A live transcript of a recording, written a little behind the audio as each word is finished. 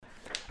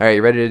All right,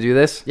 you ready to do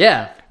this?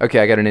 Yeah. Okay,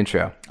 I got an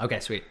intro.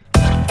 Okay, sweet.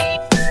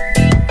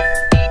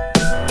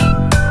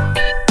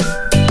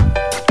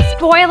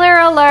 Spoiler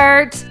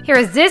alert! Here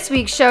is this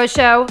week's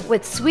show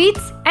with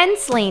Sweets and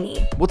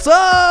Slaney. What's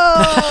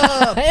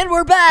up? And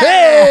we're back!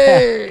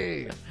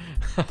 Hey!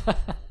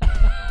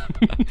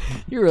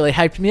 You really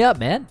hyped me up,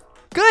 man.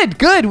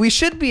 Good. We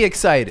should be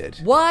excited.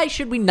 Why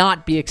should we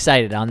not be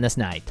excited on this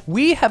night?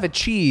 We have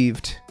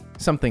achieved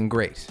something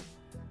great.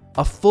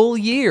 A full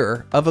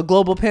year of a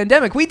global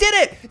pandemic. We did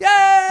it! Yay!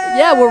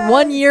 Yeah, we're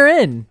 1 year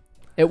in.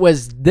 It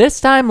was this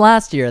time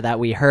last year that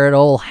we heard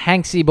old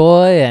Hanksy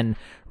Boy and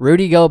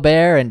Rudy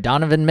Gobert and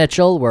Donovan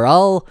Mitchell were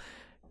all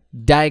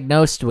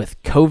diagnosed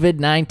with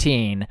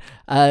COVID-19,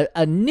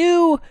 a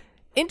new,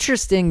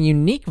 interesting,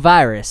 unique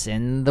virus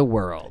in the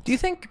world. Do you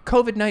think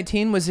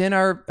COVID-19 was in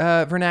our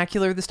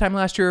vernacular this time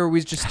last year, or are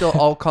we just still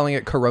all calling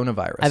it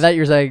coronavirus? I thought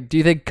you were saying, do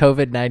you think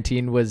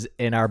COVID-19 was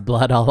in our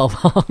blood all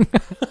along?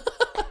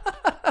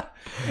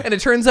 And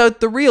it turns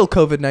out the real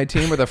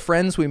COVID-19 were the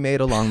friends we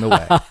made along the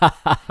way.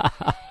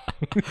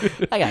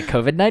 I got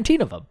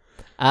COVID-19 of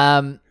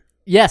them.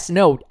 Yes,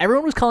 no,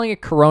 everyone was calling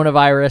it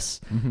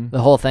coronavirus,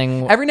 the whole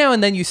thing. Every now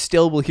and then you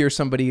still will hear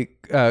somebody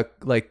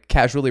like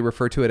casually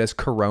refer to it as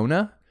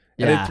corona.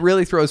 And Yeah. it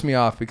really throws me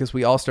off because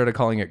we all started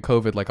calling it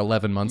COVID like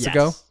 11 months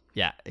ago.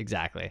 Yeah,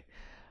 exactly.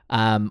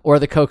 Or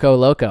the Coco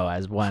Loco,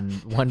 as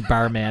one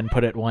barman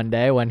put it one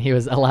day when he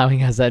was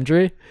allowing us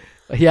entry.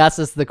 He asked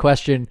us the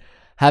question,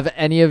 have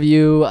any of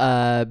you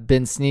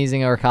been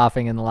sneezing or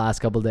coughing in the last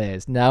couple of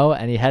days? No.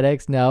 Any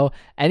headaches? No.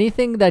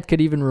 Anything that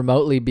could even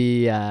remotely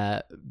be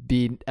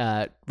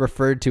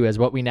referred to as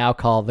what we now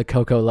call the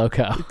Coco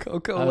Loco.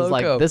 Coco I was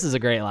Loco. like, this is a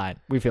great line.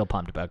 We feel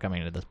pumped about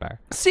coming into this bar.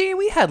 See,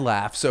 we had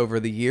laughs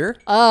over the year.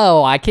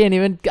 Oh, I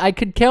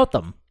could count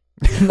them.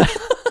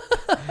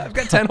 I've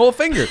got 10 whole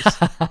fingers.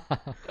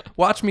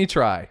 Watch me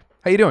try.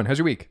 How you doing? How's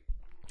your week?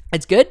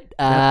 It's good.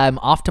 I'm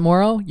off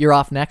tomorrow. You're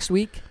off next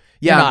week.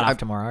 Yeah, You're not off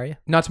tomorrow, are you?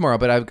 Not tomorrow,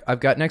 but I've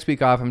got next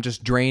week off. I'm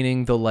just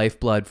draining the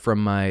lifeblood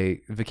from my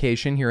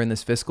vacation here in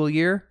this fiscal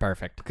year.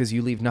 Perfect. Because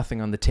you leave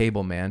nothing on the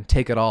table, man.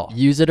 Take it all.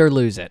 Use it or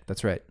lose it.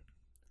 That's right.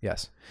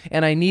 Yes.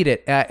 And I need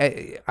it.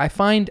 I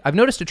find I've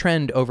noticed a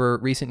trend over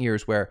recent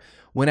years where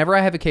whenever I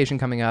have vacation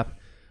coming up,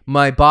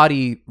 my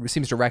body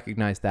seems to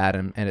recognize that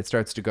and it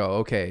starts to go,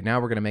 okay, now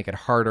we're going to make it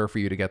harder for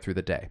you to get through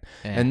the day.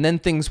 Yeah. And then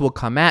things will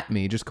come at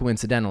me just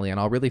coincidentally, and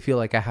I'll really feel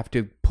like I have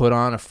to put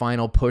on a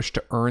final push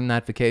to earn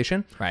that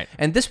vacation. Right.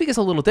 And this week is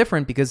a little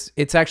different because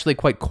it's actually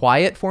quite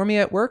quiet for me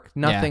at work.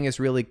 Nothing is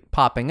really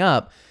popping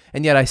up,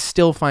 and yet I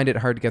still find it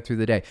hard to get through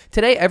the day.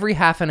 Today, every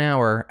half an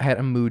hour, I had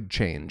a mood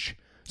change.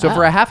 So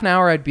for a half an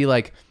hour, I'd be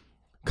like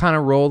kind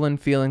of rolling,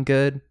 feeling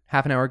good.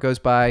 Half an hour goes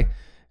by.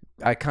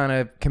 I kind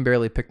of can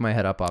barely pick my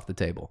head up off the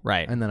table.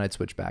 Right. And then I'd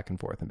switch back and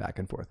forth and back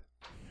and forth.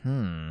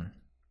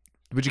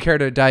 Would you care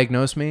to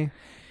diagnose me?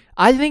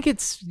 I think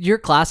it's your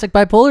classic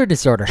bipolar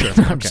disorder.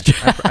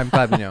 Sure. I'm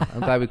glad we know. I'm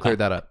glad we cleared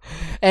that up.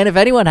 And if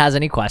anyone has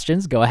any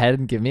questions, go ahead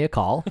and give me a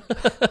call.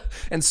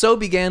 And so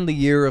began the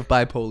year of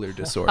bipolar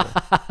disorder.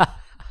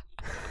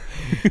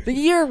 The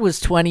year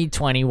was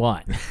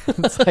 2021.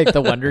 It's like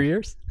the Wonder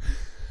Years.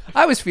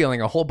 I was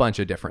feeling a whole bunch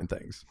of different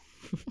things.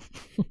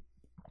 Did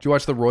you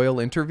watch the Royal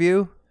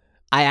interview?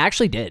 I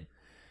actually did.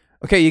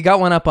 Okay, you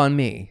got one up on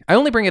me. I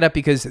only bring it up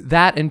because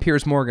that and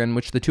Piers Morgan,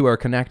 which the two are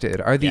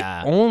connected, are the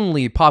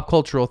only pop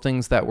cultural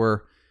things that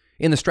were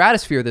in the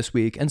stratosphere this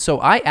week. And so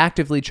I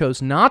actively chose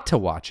not to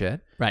watch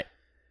it. Right.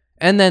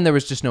 And then there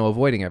was just no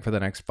avoiding it for the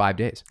next 5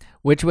 days.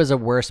 Which was a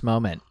worse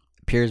moment?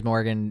 Piers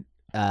Morgan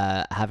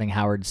having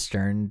Howard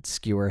Stern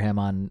skewer him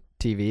on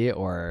TV,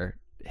 or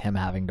him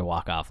having to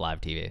walk off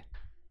live TV?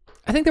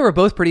 I think they were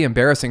both pretty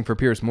embarrassing for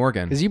Piers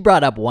Morgan. Because you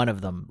brought up one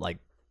of them like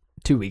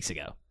 2 weeks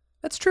ago.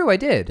 That's true, I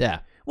did.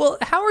 Yeah. Well,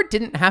 Howard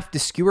didn't have to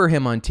skewer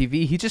him on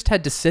TV. He just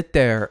had to sit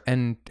there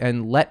and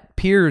let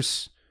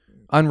Piers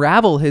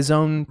unravel his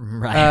own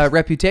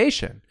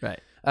reputation. Right.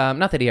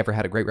 Not that he ever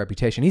had a great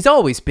reputation. He's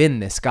always been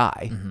this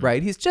guy,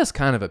 right? He's just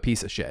kind of a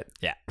piece of shit.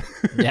 Yeah.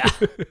 Yeah.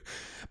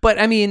 But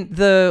I mean,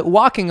 the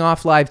walking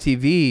off live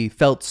TV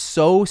felt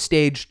so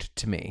staged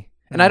to me.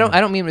 And I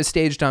don't mean it was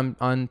staged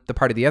on the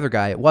part of the other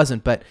guy. It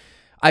wasn't, but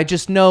I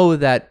just know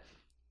that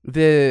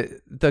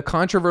the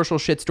controversial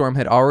shitstorm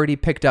had already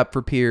picked up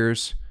for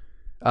Piers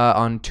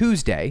on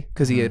Tuesday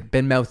because he had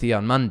been mouthy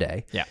on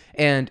Monday. Yeah.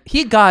 And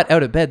he got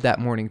out of bed that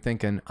morning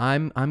thinking,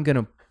 I'm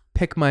gonna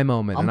pick my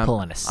moment. I'm and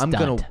pulling a stunt.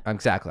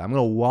 I'm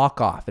gonna walk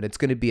off, and it's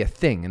gonna be a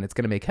thing, and it's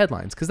gonna make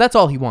headlines because that's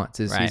all he wants.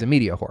 He's a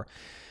media whore.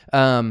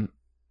 And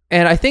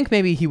I think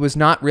maybe he was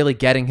not really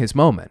getting his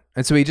moment,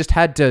 and so he just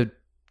had to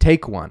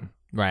take one.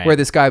 Right. Where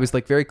this guy was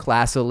like very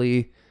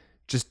classily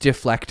just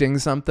deflecting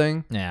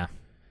something. Yeah.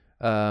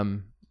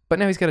 But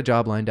now he's got a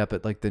job lined up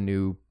at like the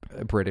new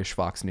British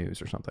Fox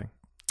News or something.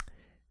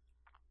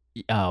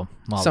 Oh,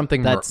 well,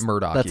 something that's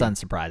Murdoch-y. That's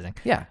unsurprising.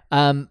 Yeah.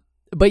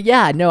 But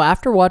yeah, no,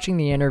 after watching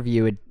the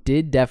interview, it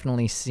did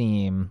definitely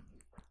seem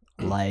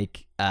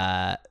like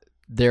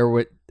there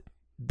were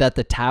that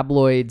the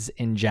tabloids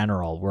in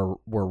general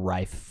were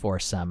rife for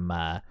some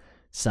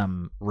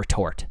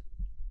retort.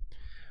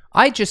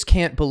 I just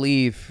can't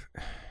believe,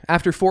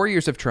 after 4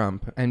 years of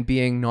Trump and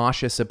being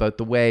nauseous about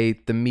the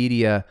way the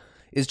media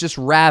is just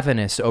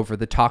ravenous over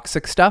the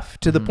toxic stuff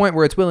to the point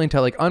where it's willing to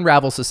like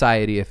unravel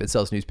society if it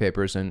sells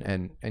newspapers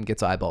and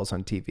gets eyeballs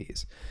on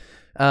TVs.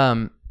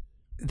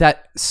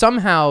 That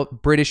somehow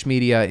British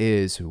media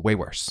is way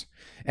worse.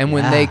 And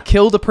when they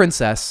killed a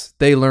princess,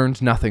 they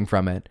learned nothing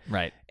from it.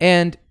 Right.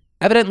 And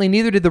evidently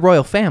neither did the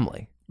royal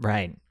family.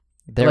 Right.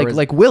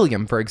 Like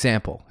William, for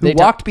example, who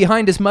walked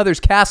behind his mother's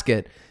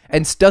casket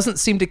and doesn't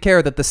seem to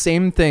care that the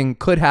same thing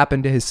could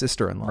happen to his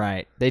sister-in-law.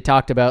 Right. They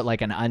talked about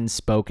like an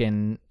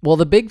unspoken... Well,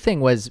 the big thing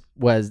was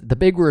the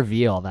big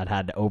reveal that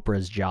had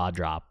Oprah's jaw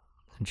drop.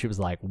 And she was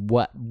like,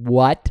 what?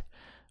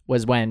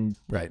 Was when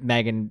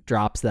Meghan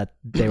drops that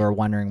they were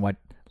wondering what...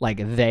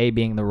 Like they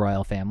being the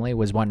royal family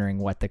was wondering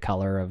what the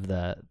color of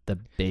the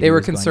baby. They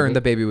were concerned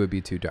the baby would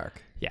be too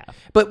dark. Yeah,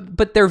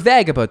 but they're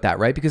vague about that,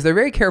 right? Because they're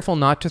very careful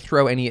not to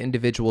throw any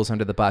individuals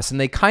under the bus,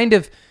 and they kind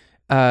of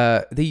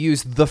they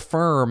use the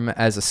firm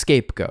as a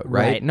scapegoat,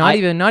 right? Not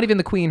even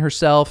the Queen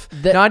herself,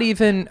 not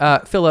even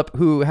Philip,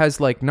 who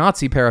has like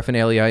Nazi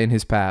paraphernalia in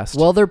his past.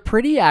 Well, they're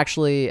pretty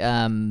actually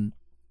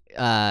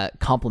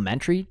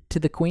complimentary to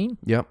the Queen.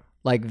 Yep.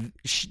 Like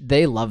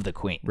they love the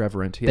Queen.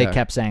 Reverent. Yeah. They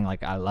kept saying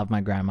like, I love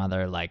my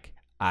grandmother. Like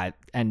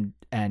and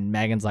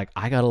Meghan's like,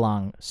 I got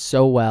along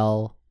so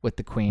well with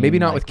the Queen. Maybe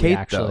not like, with Kate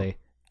actually.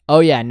 Though. Oh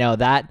yeah, no,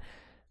 that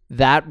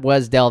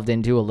was delved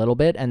into a little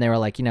bit, and they were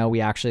like, we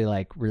actually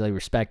like really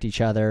respect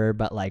each other.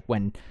 But like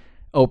when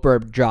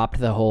Oprah dropped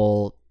the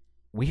whole,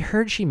 we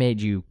heard you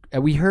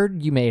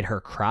made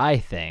her cry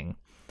thing.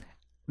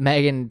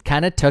 Meghan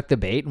kind of took the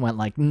bait and went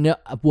like, no,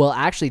 well,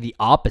 actually the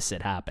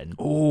opposite happened.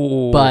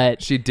 Oh,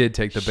 but she did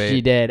take the bait.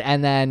 She did.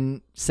 And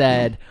then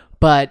said,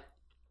 but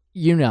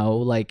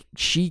like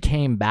she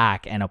came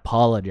back and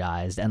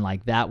apologized. And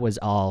like, that was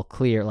all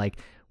clear. Like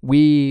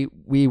we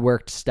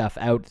worked stuff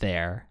out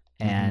there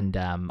and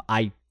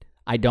I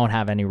don't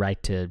have any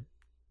right to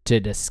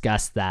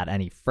discuss that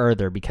any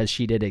further because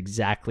she did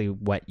exactly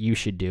what you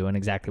should do and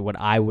exactly what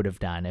I would have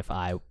done if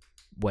I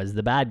was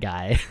the bad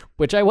guy,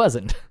 which I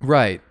wasn't.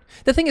 Right.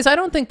 The thing is, I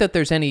don't think that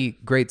there's any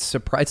great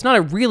surprise. It's not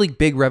a really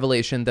big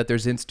revelation that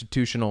there's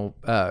institutional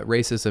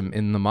racism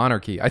in the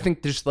monarchy. I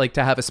think just like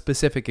to have a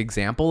specific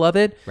example of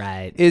it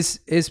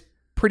is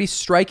pretty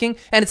striking.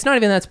 And it's not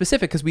even that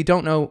specific because we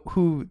don't know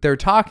who they're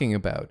talking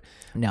about.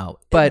 No,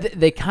 but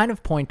they kind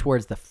of point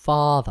towards the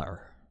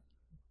father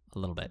a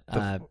little bit.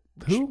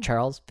 Who?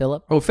 Charles?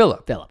 Philip? Oh,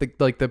 Philip. Philip.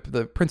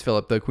 The Prince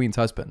Philip, the Queen's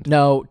husband.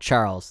 No,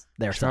 Charles.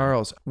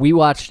 Charles. We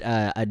watched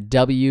a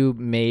W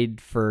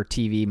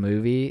made-for-TV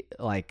movie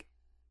like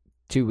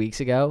 2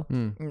 weeks ago,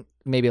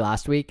 maybe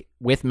last week,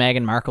 with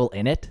Meghan Markle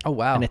in it. Oh,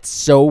 wow. And it's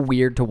so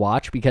weird to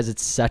watch because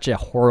it's such a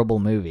horrible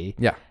movie.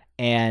 Yeah.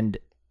 And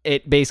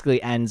it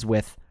basically ends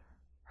with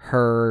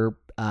her...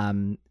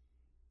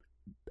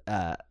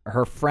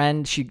 her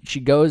friend, she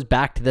goes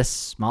back to this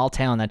small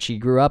town that she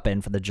grew up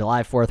in for the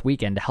July 4th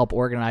weekend to help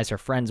organize her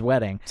friend's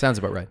wedding. Sounds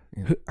about right.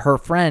 Yeah. Her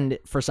friend,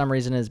 for some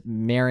reason, is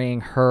marrying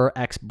her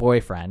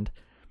ex-boyfriend.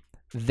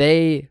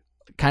 They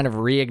kind of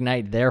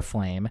reignite their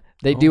flame.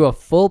 They do a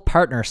full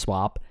partner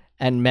swap,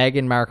 and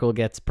Meghan Markle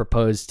gets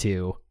proposed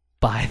to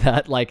by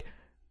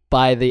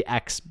the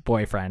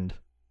ex-boyfriend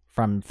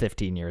from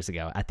 15 years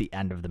ago at the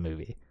end of the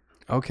movie.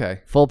 Okay.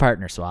 Full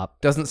partner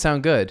swap. Doesn't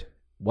sound good.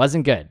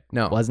 Wasn't good.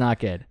 No. Was not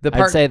good.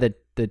 I'd say that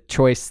the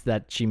choice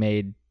that she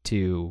made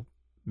to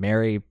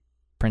marry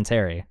Prince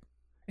Harry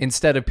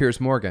instead of Piers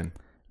Morgan.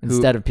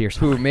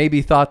 Who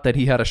maybe thought that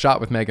he had a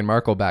shot with Meghan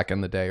Markle back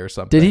in the day or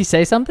something. Did he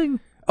say something?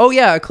 Oh,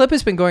 yeah. A clip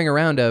has been going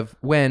around of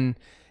when...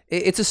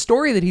 It's a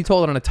story that he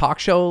told on a talk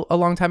show a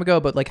long time ago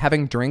about like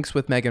having drinks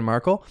with Meghan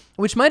Markle,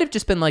 which might have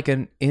just been like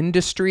an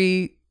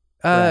industry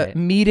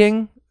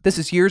meeting. This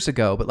is years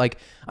ago, but like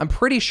I'm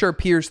pretty sure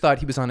Piers thought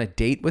he was on a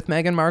date with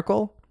Meghan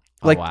Markle.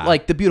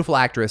 Like the beautiful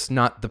actress,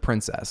 not the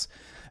princess.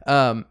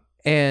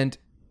 And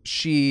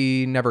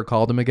she never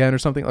called him again or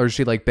something, or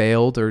she like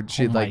bailed, or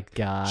she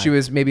she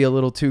was maybe a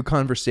little too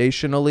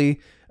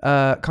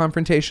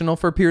confrontational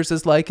for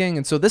Piers's liking.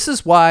 And so this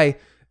is why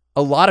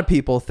a lot of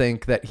people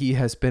think that he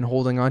has been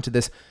holding on to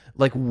this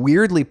like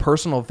weirdly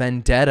personal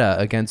vendetta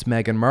against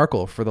Meghan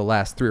Markle for the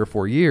last 3 or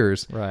 4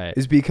 years. Right.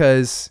 Is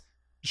because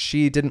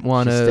she didn't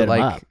want to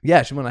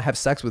she want to have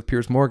sex with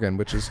Piers Morgan,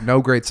 which is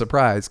no great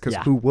surprise because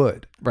who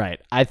would? Right.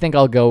 I think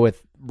I'll go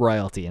with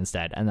royalty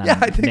instead and then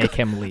make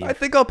him leave. I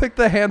think I'll pick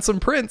the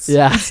handsome prince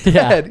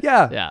instead.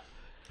 Yeah.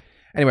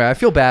 Anyway, I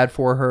feel bad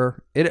for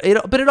her.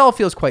 But it all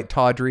feels quite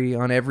tawdry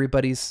on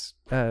everybody's.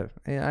 I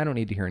don't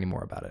need to hear any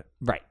more about it.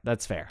 Right.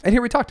 That's fair. And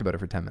here we talked about it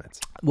for 10 minutes.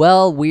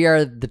 Well, we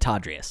are the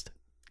tawdriest.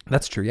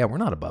 That's true. Yeah, we're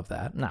not above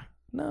that.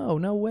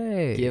 No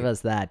way. Give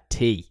us that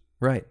tea.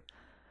 Right.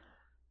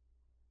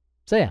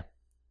 So yeah,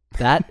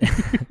 that,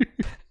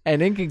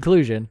 and in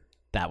conclusion,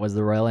 that was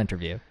the royal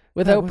interview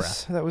with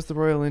Oprah. That was the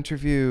royal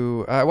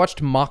interview. I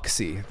watched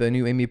Moxie, the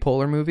new Amy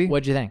Poehler movie.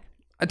 What'd you think?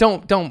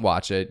 Don't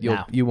watch it.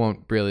 You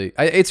won't really.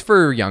 It's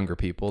for younger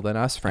people than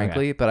us,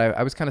 frankly. Okay. But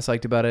I was kind of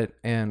psyched about it,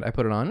 and I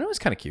put it on. And it was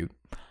kind of cute.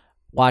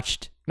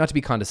 Watched. Not to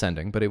be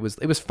condescending, but it was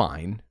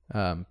fine.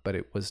 But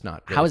it was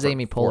not. Really How is for,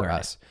 Amy Poehler for in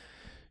us?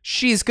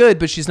 She's good,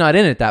 but she's not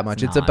in it that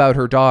much. It's not. about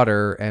her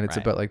daughter, and it's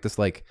Right. about like this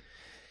like.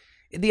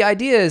 The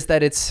idea is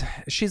that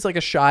she's like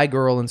a shy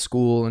girl in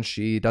school, and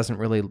she doesn't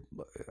really,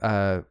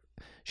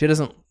 she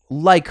doesn't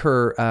like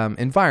her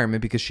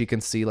environment because she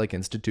can see like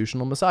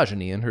institutional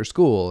misogyny in her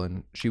school,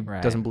 and she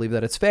doesn't believe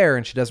that it's fair,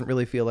 and she doesn't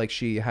really feel like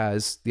she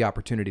has the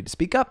opportunity to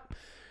speak up,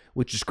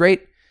 which is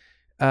great.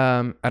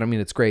 I don't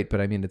mean it's great,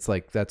 but I mean it's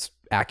like that's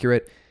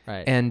accurate.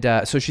 Right.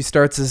 And so she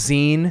starts a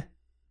zine.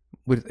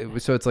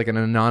 So it's like an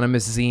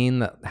anonymous zine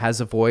that has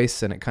a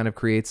voice, and it kind of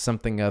creates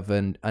something of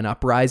an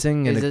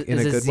uprising in a good way.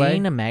 Is a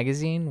zine a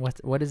magazine?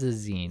 What is a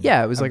zine?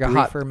 Yeah, it was like a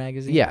hot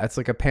magazine. Yeah, it's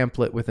like a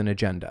pamphlet with an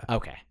agenda.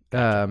 Okay.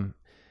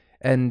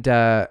 And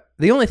the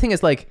only thing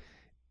is like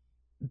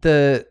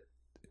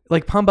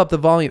pump up the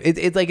volume.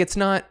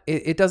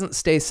 It doesn't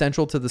stay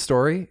central to the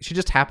story. She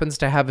just happens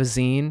to have a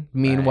zine.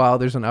 Meanwhile,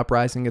 there's an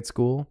uprising at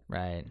school.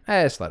 Right.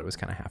 I just thought it was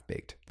kind of half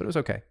baked, but it was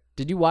okay.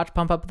 Did you watch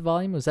Pump Up the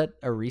Volume? Was that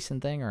a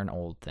recent thing or an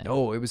old thing?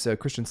 Oh, it was a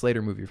Christian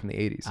Slater movie from the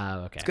 80s.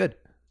 Oh, okay. It's good.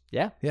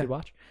 Yeah. Good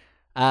watch.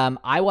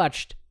 I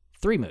watched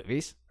 3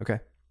 movies. Okay.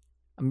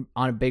 I'm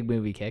on a big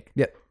movie kick.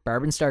 Yeah.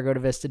 Barb and Star Go to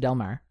Vista Del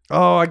Mar.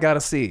 Oh, I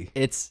gotta see.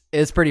 It's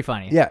pretty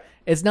funny. Yeah.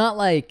 It's not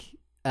like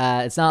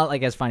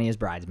as funny as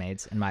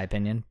Bridesmaids, in my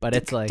opinion, but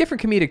it's like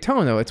different comedic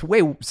tone though. It's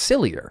way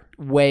sillier.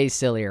 Way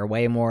sillier,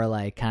 way more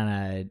like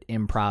kind of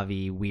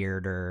improv-y,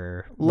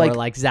 weirder, more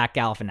like Zach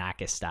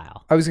Galifianakis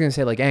style. I was gonna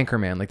say like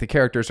Anchorman. Like the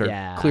characters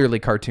are clearly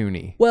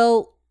cartoony.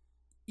 Well,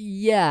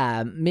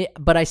 yeah,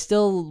 but I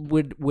still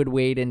would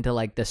wade into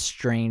like the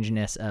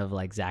strangeness of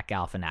like Zach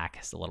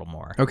Galifianakis a little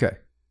more. Okay.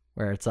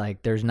 Where it's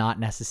like there's not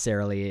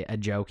necessarily a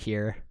joke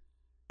here.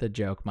 The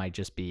joke might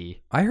just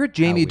be. I heard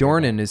Jamie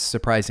Dornan is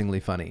surprisingly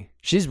funny.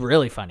 She's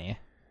really funny.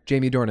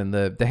 Jamie Dornan,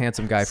 the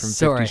handsome guy from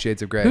 50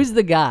 Shades of Grey. Who's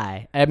the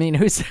guy? I mean,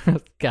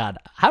 God,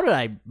 how did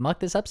I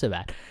muck this up so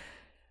bad?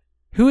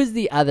 Who is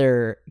the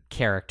other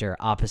character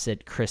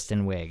opposite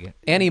Kristen Wiig?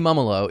 Annie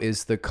Mumolo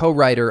is the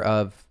co-writer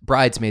of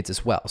Bridesmaids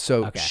as well.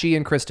 So she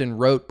and Kristen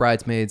wrote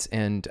Bridesmaids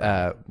and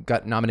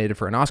got nominated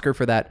for an Oscar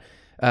for that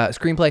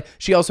screenplay.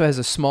 She also has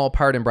a small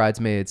part in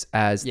Bridesmaids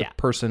as the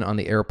person on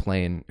the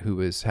airplane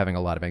who is having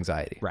a lot of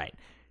anxiety. Right.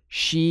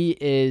 She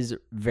is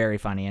very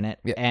funny in it.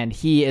 Yeah. And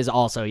he is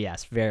also,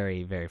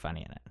 very, very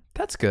funny in it.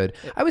 That's good.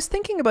 I was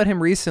thinking about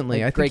him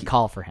recently. I think great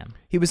call for him.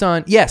 He was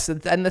on, yes,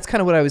 and that's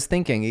kind of what I was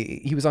thinking.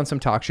 He was on some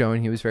talk show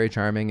and he was very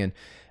charming. And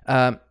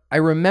I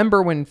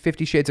remember when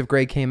 50 Shades of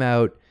Grey came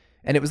out,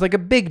 and it was like a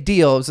big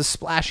deal. It was a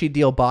splashy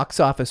deal box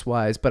office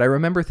wise. But I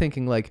remember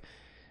thinking like,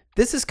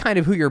 this is kind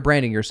of who you're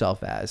branding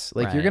yourself as.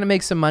 Like you're going to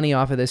make some money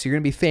off of this. You're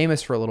going to be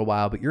famous for a little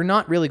while, but you're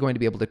not really going to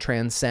be able to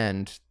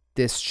transcend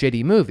this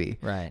shitty movie.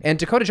 Right. And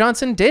Dakota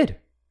Johnson did.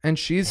 And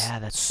she's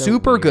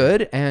super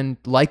good and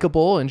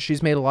likable, and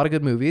she's made a lot of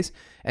good movies.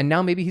 And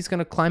now maybe he's going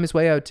to climb his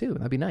way out too.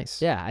 That'd be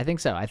nice. Yeah, I think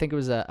so. I think it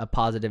was a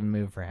positive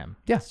move for him.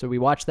 Yeah. So we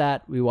watched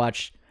that. We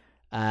watched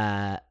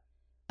I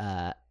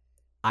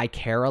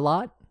Care a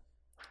Lot.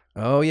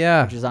 Oh,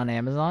 yeah. Which is on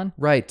Amazon.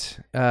 Right.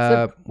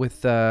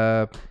 With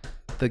the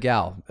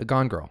gal, a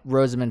Gone Girl.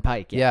 Rosamund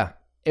Pike. Yeah.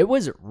 It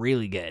was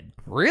really good.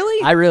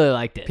 Really? I really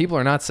liked it. People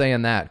are not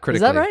saying that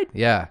critically. Is that right?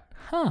 Yeah.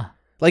 Huh.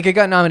 Like it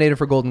got nominated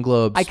for Golden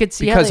Globes. I could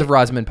see because of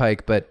Rosamund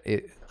Pike, but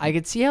I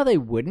could see how they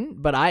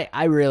wouldn't, but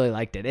I really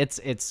liked it.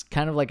 It's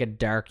kind of like a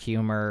dark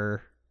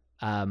humor.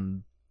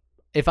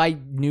 If I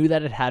knew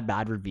that it had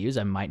bad reviews,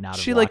 I might not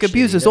have. She like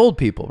abuses old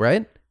people,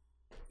 right?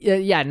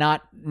 Yeah,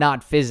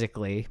 not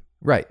physically,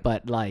 right?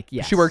 But like,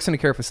 yeah, she works in a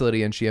care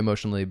facility and she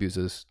emotionally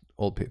abuses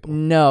old people.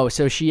 No,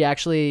 so she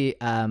actually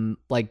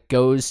like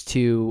goes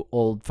to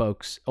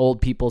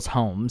old people's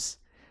homes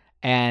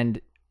and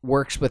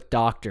works with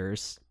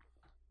doctors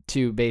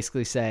to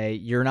basically say,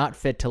 you're not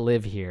fit to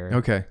live here.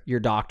 Okay.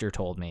 Your doctor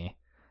told me.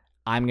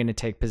 I'm going to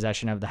take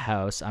possession of the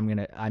house.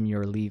 I'm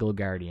your legal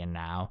guardian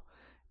now.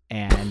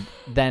 And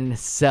then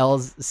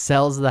sells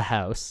the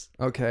house.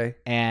 Okay.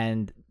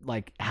 And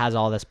like has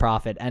all this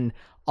profit. And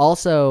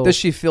also, does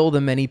she fill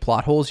the many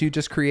plot holes you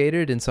just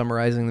created in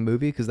summarizing the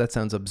movie? Because that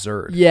sounds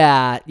absurd.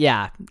 Yeah,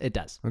 it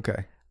does.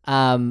 Okay.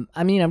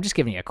 I mean, I'm just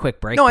giving you a quick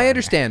break. No, I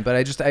understand, but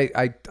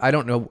I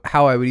don't know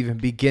how I would even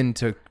begin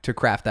to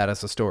craft that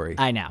as a story.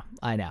 I know.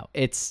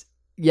 It's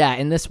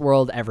in this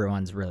world,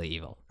 everyone's really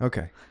evil.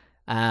 Okay.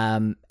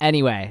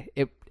 Anyway,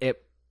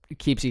 it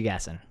keeps you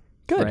guessing.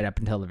 Good. Right up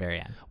until the very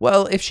end.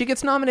 Well, if she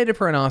gets nominated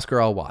for an Oscar,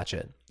 I'll watch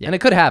it. Yeah. And it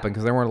could happen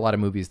because there weren't a lot of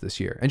movies this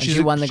year. And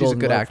she won the Golden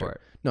Globe actor. For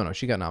it. No,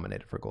 she got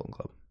nominated for a Golden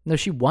Globe. No,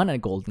 she won a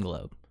Golden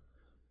Globe.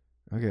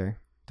 Okay.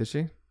 Did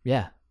she?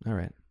 Yeah. All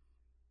right.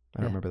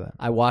 I don't remember that.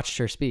 I watched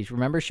her speech.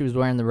 Remember, she was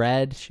wearing the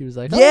red. She was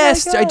like,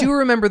 yes, I do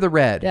remember the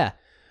red. Yeah.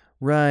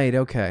 Right.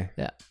 Okay.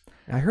 Yeah.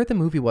 I heard the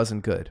movie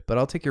wasn't good, but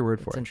I'll take your word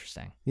for it. It's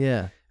interesting.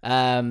 Yeah.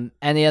 And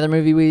the other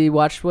movie we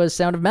watched was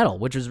Sound of Metal,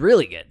 which was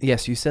really good.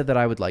 Yes, you said that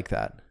I would like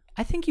that.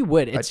 I think you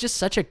would. It's just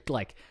such a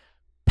like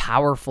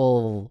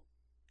powerful,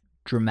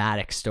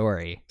 dramatic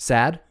story.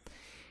 Sad?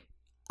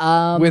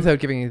 Without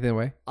giving anything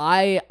away?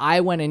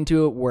 I went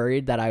into it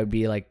worried that I would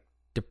be like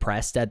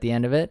depressed at the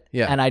end of it.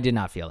 Yeah. And I did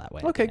not feel that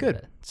way. Okay, at the end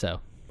good. of it. So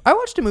I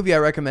watched a movie I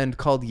recommend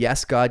called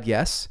Yes, God,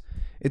 Yes.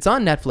 It's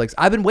on Netflix.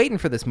 I've been waiting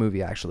for this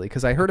movie, actually,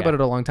 because I heard about it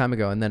a long time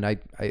ago, and then I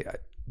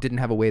didn't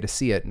have a way to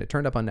see it, and it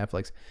turned up on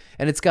Netflix.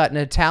 And it's got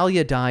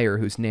Natalia Dyer,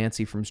 who's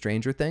Nancy from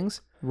Stranger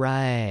Things.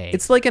 right.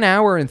 It's like an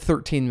hour and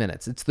 13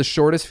 minutes. It's the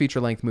shortest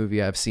feature-length movie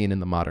I've seen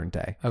in the modern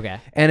day. okay.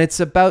 And it's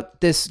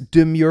about this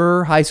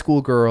demure high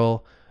school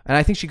girl, and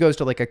I think she goes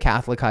to like a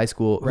Catholic high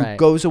school, who Right.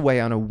 goes away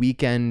on a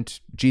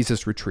weekend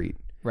Jesus retreat.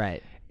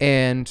 Right.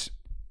 And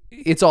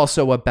it's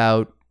also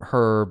about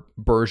her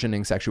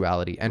burgeoning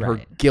sexuality and her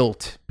Right.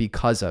 guilt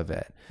because of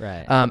it.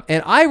 Right.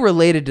 And I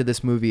related to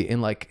this movie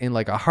in like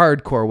a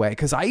hardcore way,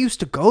 because I used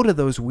to go to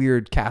those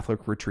weird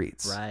Catholic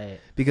retreats.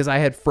 Right. Because I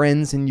had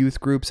friends in youth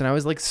groups, and I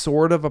was like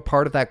sort of a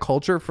part of that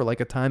culture for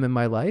like a time in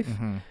my life.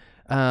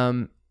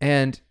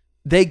 And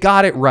they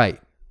got it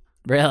right.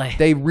 Really?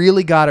 They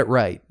really got it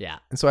right. Yeah.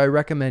 And so I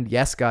recommend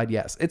Yes, God,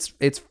 Yes.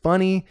 It's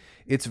funny.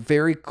 It's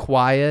very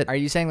quiet. Are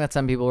you saying that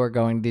some people were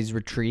going to these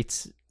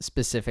retreats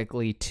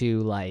specifically to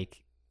like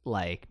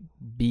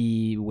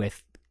be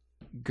with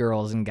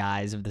girls and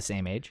guys of the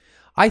same age?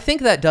 I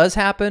think that does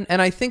happen,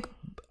 and I think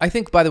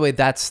by the way,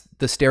 that's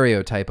the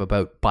stereotype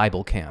about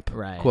Bible camp,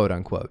 Right. quote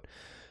unquote.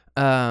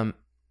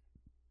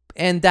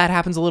 And that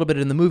happens a little bit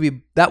in the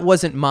movie. That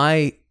wasn't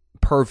my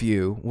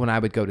purview when I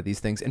would go to these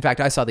things. In fact,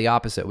 I saw the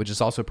opposite, which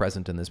is also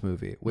present in this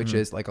movie, which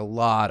is like a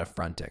lot of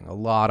fronting, a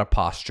lot of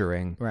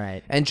posturing,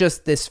 Right. and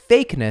just this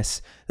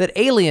fakeness that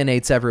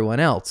alienates everyone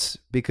else,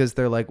 because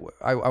they're like,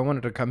 I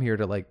wanted to come here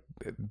to like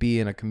be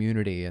in a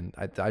community, and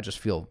I just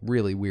feel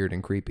really weird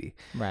and creepy.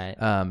 Right.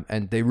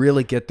 And they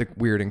really get the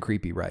weird and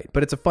creepy right.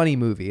 But it's a funny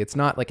movie. It's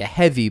not like a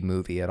heavy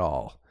movie at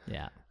all.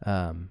 Yeah.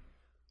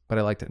 But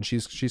I liked it, and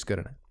she's good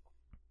in it.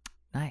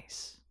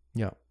 Nice.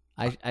 Yeah.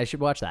 I should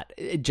watch that.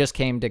 It just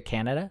came to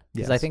Canada?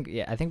 Because Yes. I think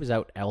it was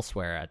out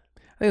elsewhere. I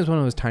think it was one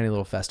of those tiny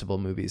little festival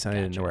movies. I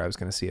didn't know where I was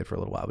going to see it for a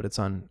little while, but it's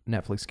on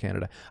Netflix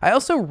Canada. I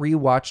also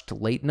rewatched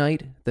Late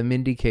Night, the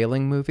Mindy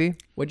Kaling movie.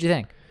 What'd you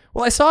think?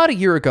 Well, I saw it a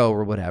year ago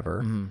or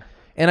whatever,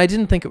 and I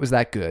didn't think it was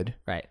that good.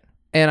 Right.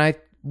 And I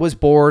was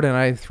bored, and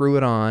I threw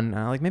it on. And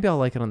I'm like, maybe I'll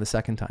like it on the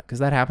second time, because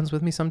that happens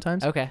with me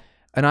sometimes. Okay.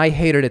 And I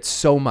hated it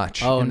so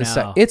much. Oh, in the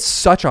no. It's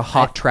such a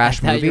hot trash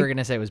I thought movie. you were going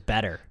to say it was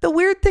better. The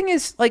weird thing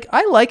is, like,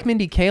 I like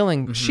Mindy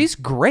Kaling. She's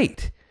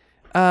great.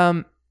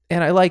 And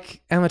I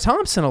like Emma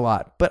Thompson a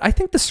lot. But I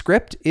think the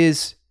script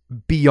is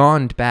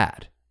beyond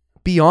bad.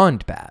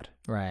 Beyond bad.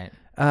 Right.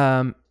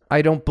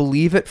 I don't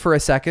believe it for a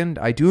second.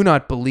 I do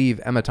not believe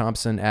Emma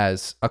Thompson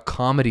as a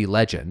comedy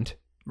legend,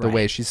 the Right.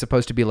 way she's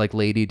supposed to be like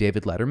Lady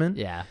David Letterman.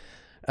 Yeah.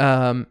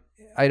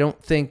 I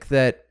don't think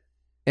that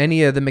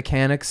any of the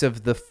mechanics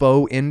of the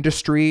faux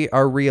industry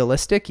are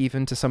realistic,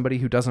 even to somebody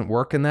who doesn't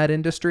work in that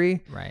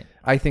industry. Right.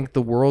 I think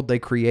the world they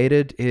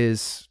created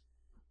is,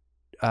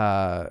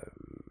 I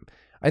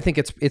think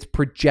it's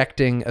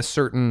projecting a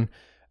certain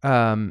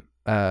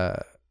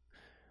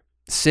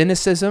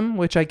cynicism,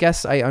 which I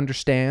guess I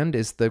understand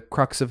is the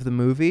crux of the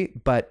movie,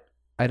 but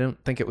I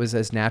don't think it was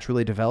as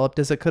naturally developed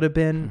as it could have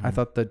been. I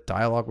thought the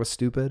dialogue was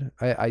stupid.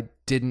 I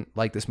didn't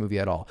like this movie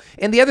at all.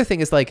 And the other thing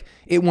is, like,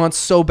 it wants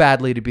so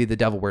badly to be The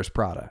Devil Wears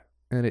Prada,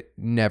 and it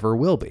never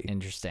will be.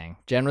 Interesting.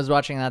 Jen was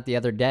watching that the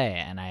other day,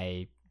 and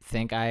I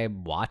think I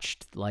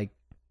watched like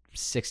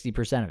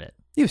 60% of it.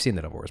 You've seen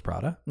The Devil Wears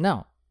Prada.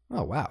 No.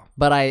 Oh, wow.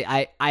 But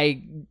I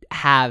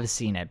have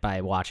seen it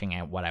by watching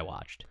it, what I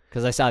watched.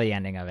 Because I saw the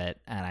ending of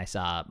it, and I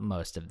saw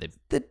most of the...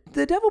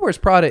 The Devil Wears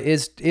Prada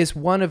is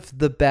one of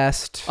the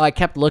best... Oh, I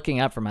kept looking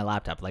up from my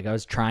laptop. Like, I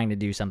was trying to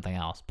do something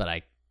else, but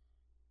I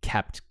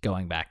kept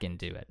going back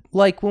into it.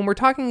 Like, when we're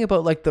talking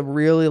about, like, the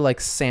really, like,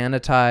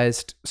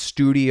 sanitized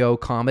studio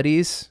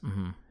comedies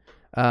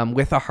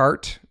with a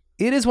heart,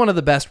 it is one of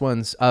the best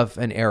ones of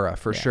an era,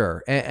 for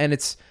sure. And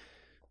it's...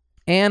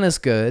 Anna's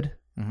good,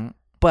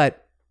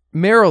 but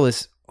Meryl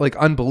is, like,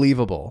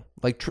 unbelievable.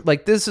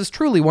 Like this is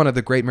truly one of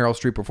the great Meryl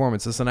Streep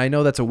performances, and I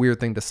know that's a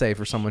weird thing to say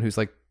for someone who's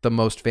like the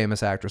most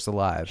famous actress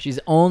alive. She's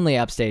only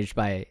upstaged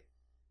by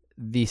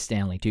the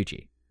Stanley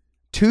Tucci.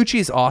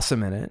 Tucci's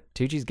awesome in it,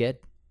 Tucci's good.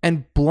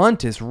 and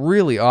Blunt is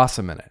really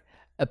awesome in it.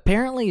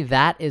 Apparently,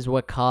 that is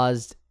what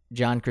caused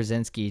John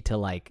Krasinski to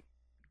like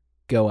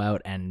go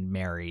out and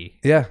marry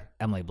Yeah,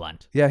 Emily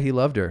Blunt. yeah, he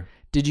loved her.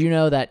 Did you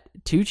know that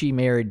Tucci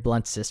married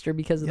Blunt's sister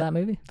because of that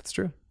movie? That's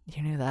true.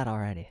 You knew that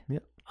already. Yeah.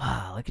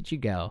 Ah, look at you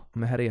go.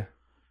 I'm ahead of you.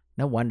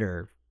 No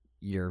wonder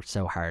you're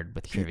so hard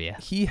with trivia.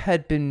 He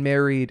had been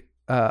married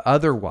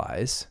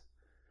otherwise.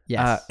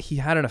 Yes. He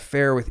had an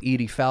affair with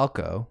Edie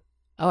Falco,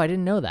 Oh, I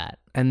didn't know that.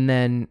 and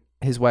then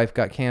his wife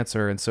got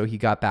cancer, and so he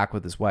got back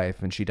with his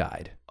wife, and she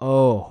died.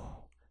 Oh,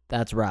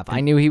 that's rough.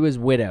 I knew he was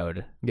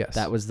widowed. Yes.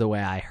 That was the way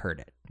I heard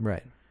it.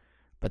 Right.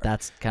 But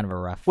that's kind of a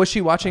rough. Was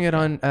she watching it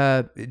on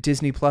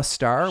Disney Plus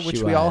Star, which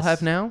She we all was.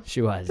 have now?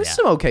 She was, There's yeah.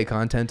 some okay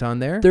content on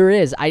there. There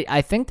is.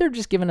 I think they're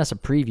just giving us a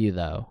preview,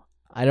 though.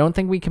 I don't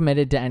think we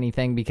committed to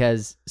anything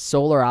because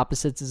Solar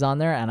Opposites is on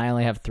there, and I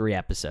only have 3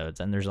 episodes,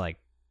 and there's like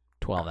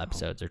 12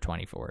 episodes or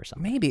 24 or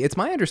something. Maybe. It's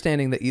my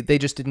understanding that they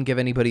just didn't give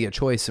anybody a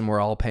choice and we're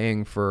all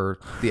paying for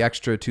the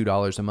extra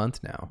 $2 a month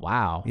now.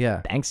 Wow.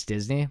 Yeah. Thanks,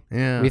 Disney.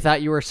 Yeah. We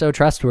thought you were so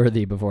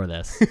trustworthy before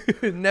this.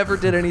 Never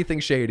did anything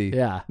shady.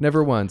 Yeah.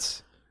 Never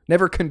once.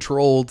 Never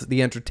controlled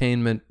the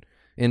entertainment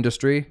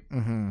industry.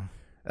 Mm-hmm.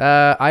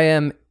 I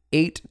am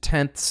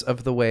 8/10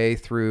 of the way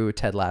through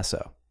Ted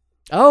Lasso.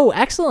 Oh,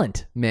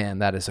 excellent. Man,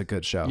 that is a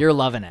good show. You're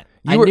loving it.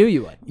 You I were- knew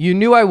you would. You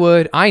knew I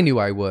would. I knew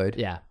I would.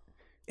 Yeah.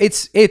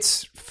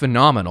 It's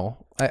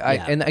phenomenal.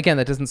 Yeah. And again,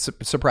 that doesn't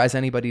surprise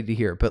anybody to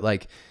hear, but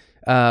like,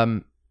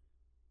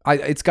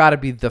 it's got to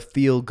be the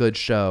feel good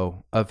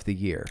show of the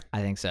year.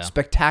 I think so.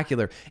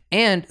 Spectacular,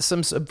 and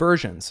some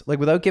subversions. Like,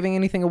 without giving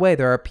anything away,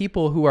 there are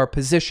people who are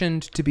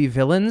positioned to be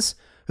villains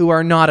who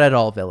are not at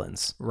all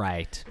villains,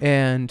 Right.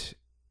 and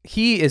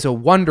he is a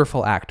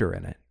wonderful actor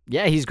in it.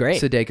 Yeah, he's great.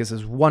 Sudeikis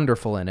is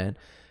wonderful in it.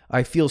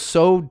 I feel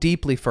so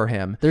deeply for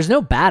him. There's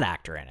no bad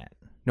actor in it.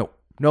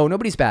 No,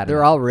 nobody's bad.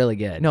 They're all really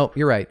good. No,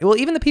 you're right. Well,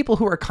 even the people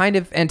who are kind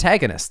of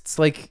antagonists,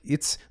 like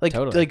it's like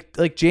Totally.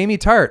 like Jamie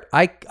Tart.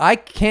 I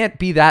can't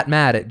be that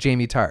mad at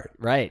Jamie Tart.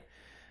 Right.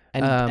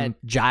 And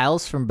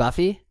Giles from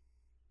Buffy,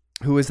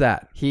 Who is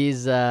that?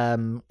 he's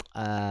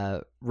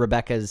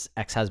Rebecca's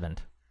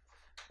ex-husband.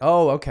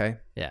 Oh, okay.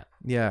 Yeah.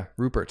 Yeah,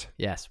 Rupert.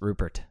 Yes,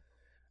 Rupert.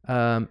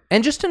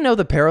 And just to know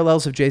the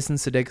parallels of Jason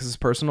Sudeikis'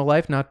 personal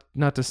life, not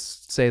to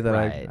say that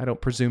Right. I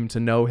don't presume to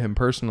know him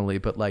personally,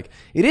 but like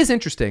it is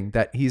interesting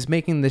that he's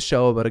making this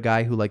show about a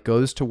guy who like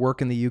goes to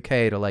work in the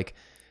UK to like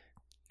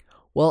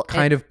Well,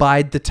 kind of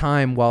bide the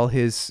time while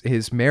his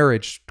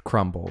marriage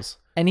crumbles.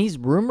 and he's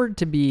rumored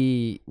to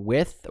be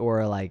with,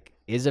 or like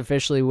is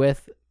officially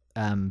with,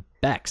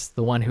 Bex,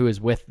 the one who is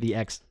with the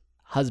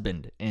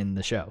ex-husband in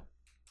the show.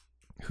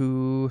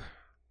 Who?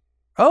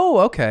 Oh,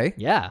 okay.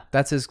 Yeah.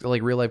 That's his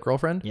like real life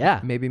girlfriend. Yeah.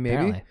 Maybe.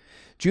 apparently.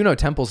 Juno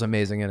Temple's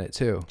amazing in it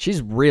too.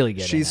 She's really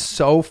good. She's in it.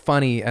 so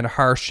funny and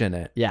harsh in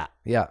it. Yeah.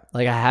 Yeah.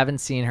 Like, I haven't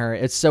seen her.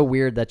 It's so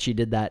weird that she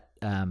did that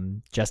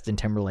Justin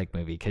Timberlake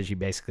movie, because she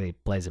basically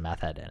plays a meth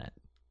head in it.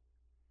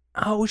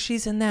 Oh,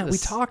 she's in that. We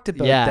talked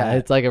about yeah, that.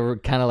 it's like a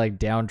kind of like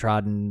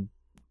downtrodden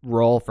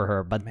role for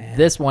her. But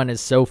this one is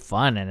so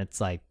fun, and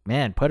it's like,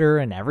 man, put her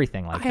in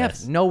everything like I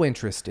this. have no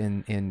interest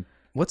in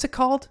what's it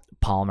called?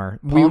 Palmer.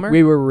 Palmer?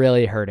 We were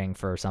really hurting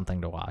for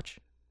something to watch.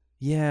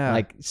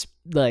 Yeah.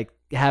 Like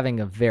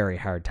having a very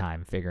hard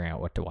time figuring out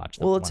what to watch.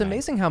 Well, it's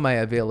amazing how my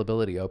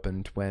availability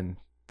opened when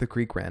the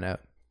creek ran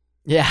out.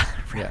 Yeah,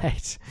 Yeah.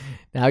 right.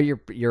 Now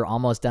you're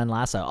almost done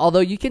Lasso.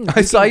 Although you can.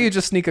 I saw you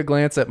just sneak a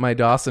glance at my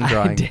Dawson I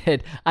drawing.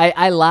 did.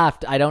 I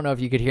laughed. I don't know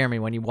if you could hear me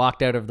when you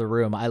walked out of the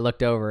room. I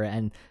looked over,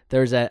 and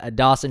there's a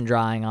Dawson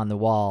drawing on the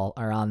wall,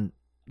 or on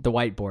the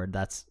whiteboard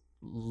that's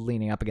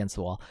leaning up against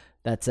the wall,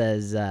 that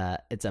says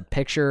it's a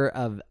picture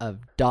of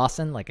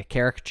Dawson, like a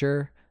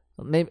caricature.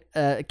 Maybe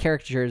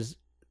caricature is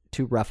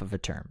too rough of a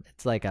term.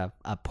 It's like a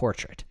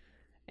portrait,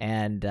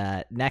 and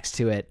next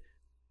to it,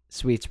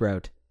 Sweets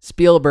wrote,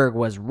 "Spielberg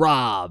was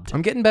robbed."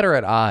 I'm getting better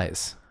at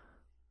eyes.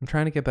 I'm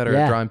trying to get better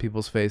Yeah. at drawing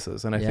people's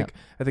faces, and I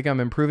think I'm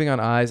improving on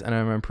eyes, and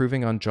I'm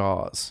improving on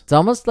jaws. It's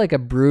almost like a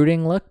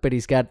brooding look, but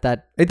he's got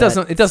that. It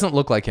doesn't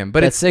look like him,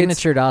 but that it's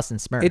signature Dawson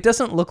smirk. It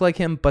doesn't look like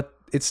him, but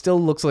it still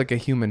looks like a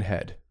human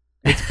head.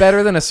 It's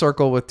better than a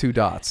circle with two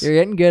dots. You're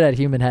getting good at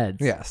human heads.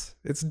 Yes,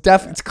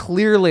 it's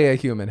clearly a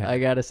human head. I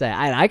gotta say,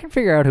 I can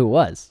figure out who it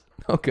was.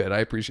 Oh, good. I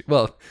appreciate.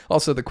 Well,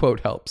 also the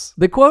quote helps.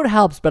 The quote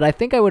helps, but I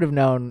think I would have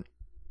known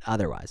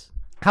otherwise.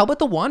 How about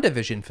the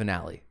WandaVision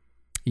finale?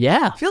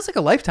 Yeah, Feels like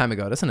a lifetime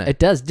ago, doesn't it? it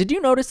does. Did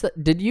you notice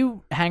that? Did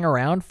you hang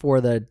around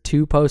for the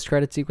 2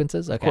 post-credit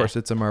sequences? Okay. Of course,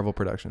 it's a Marvel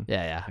production.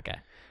 Yeah. Okay.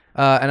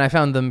 And I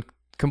found them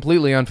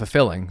completely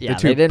unfulfilling. Yeah, the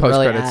 2 they didn't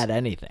really post-credits. add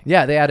anything.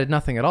 Yeah, they added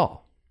nothing at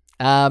all.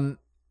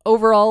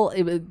 Overall,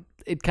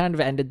 it kind of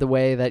ended the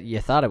way that you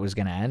thought it was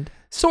going to end.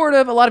 Sort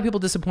of. A lot of people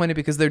disappointed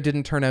because there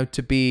didn't turn out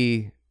to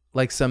be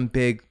like some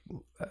big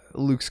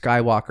Luke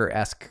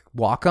Skywalker-esque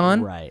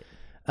walk-on. Right.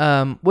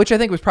 Which I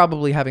think was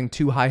probably having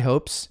too high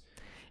hopes.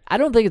 I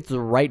don't think it's the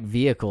right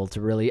vehicle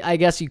to really. I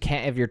guess you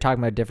can't, if you're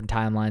talking about different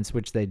timelines,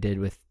 which they did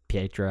with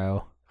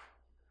Pietro.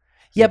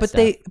 Yeah, and but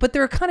stuff.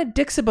 they're kind of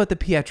dicks about the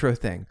Pietro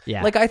thing.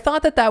 Yeah. Like I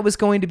thought that was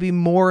going to be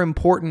more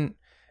important.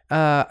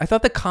 I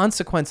thought the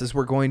consequences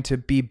were going to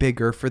be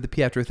bigger for the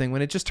Pietro thing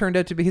when it just turned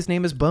out to be his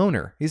name is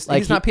Boner. He's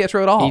not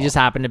Pietro at all. He just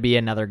happened to be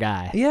another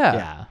guy. Yeah.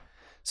 Yeah.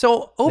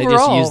 So overall, They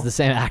just used the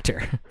same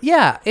actor.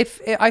 yeah,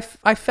 I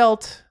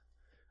felt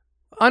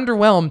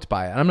underwhelmed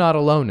by it. I'm not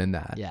alone in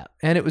that. Yeah.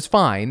 And it was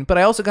fine, but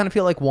I also kind of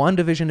feel like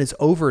WandaVision is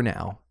over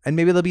now, and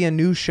maybe there'll be a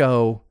new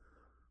show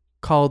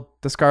called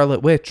The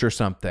Scarlet Witch or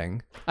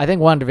something. I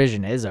think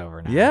WandaVision is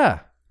over now. Yeah.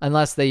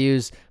 Unless they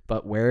use,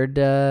 but where'd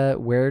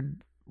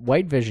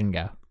White Vision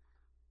go?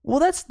 Well,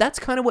 that's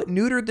kind of what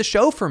neutered the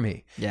show for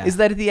me. Yeah. Is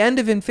that at the end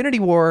of Infinity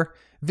War,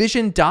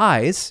 Vision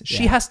dies,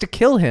 she Yeah. has to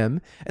kill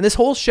him, and this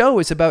whole show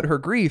is about her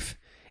grief.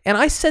 And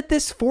I said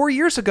this 4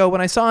 years ago when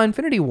I saw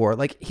Infinity War.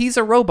 Like, he's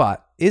a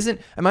robot.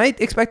 Am I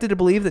expected to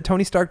believe that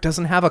Tony Stark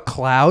doesn't have a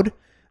cloud?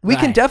 We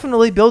can Right.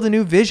 definitely build a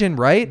new Vision,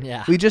 right?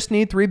 Yeah. We just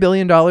need $3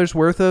 billion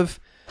worth of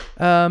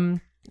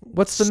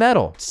What's the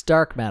metal?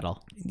 Stark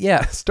metal.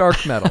 Yeah,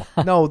 Stark metal.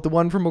 No, the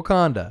one from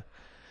Wakanda.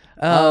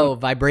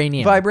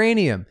 Vibranium.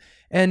 Vibranium.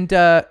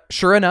 And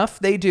sure enough,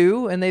 they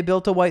do, and they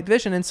built a white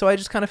vision. And so I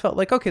just kind of felt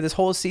like, okay, this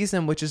whole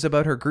season, which is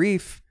about her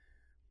grief,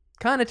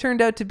 kind of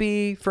turned out to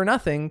be for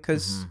nothing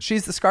because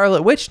she's the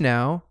Scarlet Witch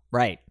now.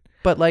 Right.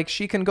 But like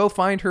she can go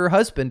find her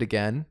husband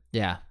again.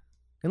 Yeah.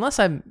 Unless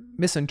I'm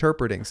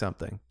misinterpreting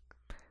something.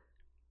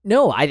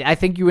 No, I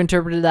think you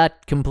interpreted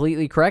that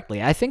completely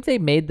correctly. I think they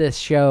made this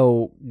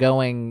show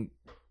going,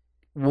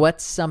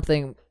 what's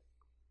something...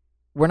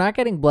 We're not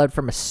getting blood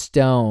from a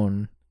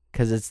stone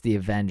because it's the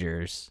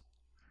Avengers.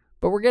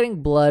 But we're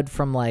getting blood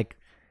from like,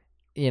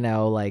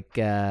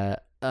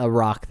 a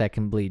rock that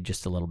can bleed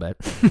just a little bit.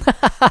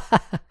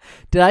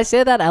 Did I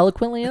say that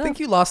eloquently enough? I think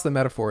you lost the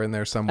metaphor in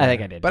there somewhere. I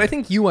think I did. But I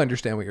think you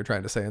understand what you're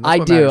trying to say. And I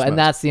what do, matters and most.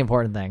 that's the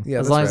important thing. Yeah,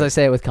 as that's long as right. I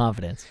say it with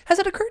confidence. Has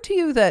it occurred to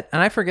you that,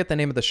 and I forget the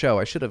name of the show,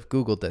 I should have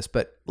Googled this,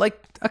 but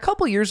like a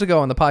couple years ago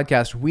on the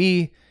podcast,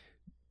 we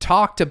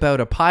talked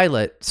about a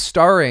pilot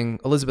starring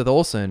Elizabeth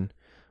Olsen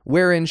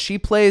wherein she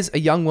plays a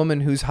young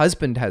woman whose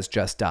husband has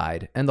just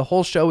died, and the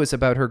whole show is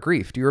about her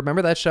grief. Do you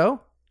remember that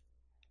show?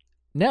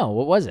 No,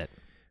 what was it?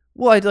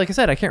 Well, like I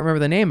said, I can't remember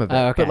the name of it.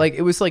 Oh, okay. But like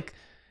it was surreal.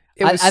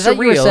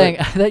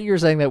 I thought you were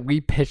saying that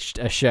we pitched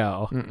a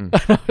show. And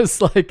I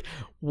was like,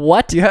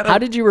 what? How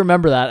did you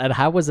remember that? And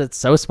how was it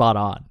so spot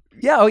on?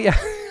 Yeah, oh yeah.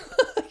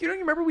 You don't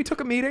remember we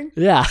took a meeting?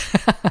 Yeah.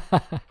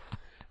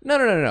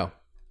 No.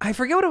 I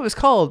forget what it was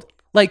called.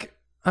 Like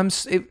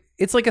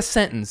it's like a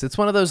sentence. It's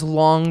one of those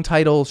long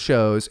title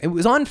shows. It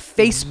was on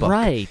Facebook.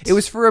 Right. It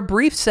was for a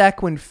brief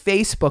sec when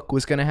Facebook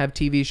was going to have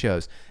TV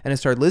shows. And it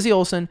starred Lizzie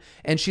Olsen,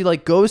 and she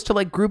like goes to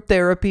like group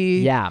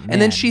therapy. Yeah, And then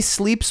man. she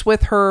sleeps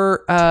with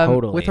her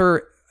Totally. with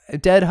her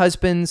dead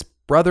husband's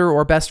brother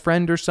or best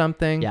friend or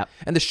something. Yep.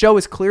 And the show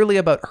is clearly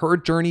about her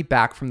journey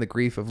back from the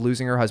grief of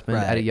losing her husband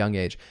Right. at a young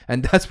age.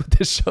 And that's what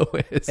this show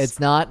is.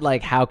 It's not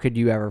like, how could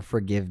you ever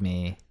forgive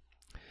me?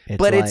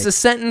 It's a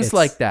sentence it's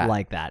like that.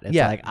 Like that. It's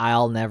Yeah. like,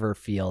 I'll never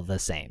feel the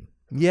same.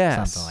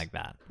 Yes. Something like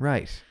that.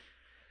 Right.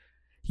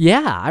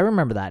 Yeah, I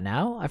remember that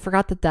now. I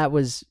forgot that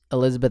was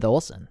Elizabeth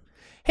Olsen.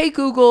 Hey,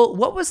 Google,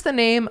 what was the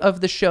name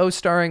of the show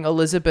starring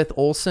Elizabeth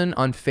Olsen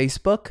on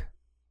Facebook?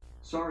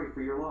 Sorry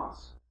for your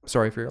loss.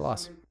 Sorry for your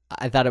loss.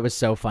 I thought it was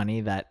so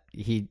funny that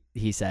he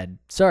said,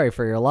 sorry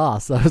for your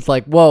loss. I was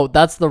like, whoa,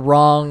 that's the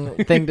wrong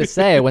thing to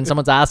say when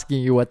someone's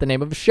asking you what the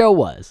name of a show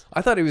was.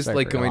 I thought he was Sorry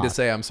like for your going to loss.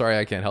 say, I'm sorry,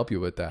 I can't help you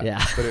with that.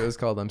 Yeah. But it was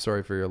called I'm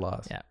Sorry for Your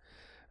Loss. Yeah.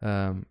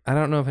 I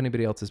don't know if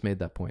anybody else has made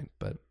that point,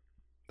 but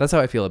that's how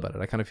I feel about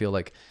it. I kind of feel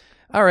like,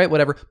 all right,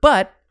 whatever.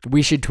 But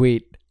We should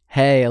tweet,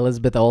 hey,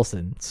 Elizabeth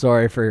Olsen,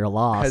 sorry for your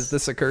loss. has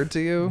this occurred to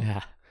you?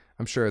 Yeah.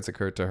 I'm sure it's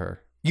occurred to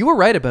her. You were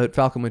right about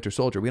Falcon Winter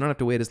Soldier. We don't have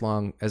to wait as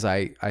long as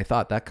I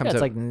thought. That comes it's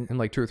out like in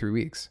like 2 or 3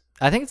 weeks.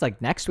 I think it's like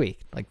next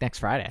week, like next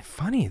Friday.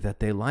 Funny that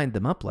they lined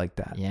them up like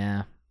that.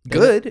 Yeah.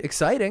 Good,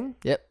 exciting.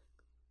 Yep.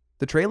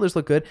 The trailers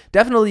look good.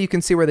 Definitely you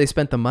can see where they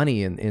spent the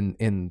money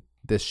in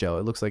this show.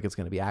 It looks like it's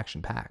going to be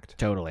action-packed.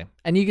 Totally.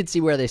 And you could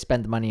see where they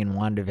spent the money in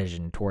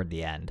WandaVision toward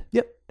the end.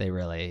 Yep. They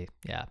really,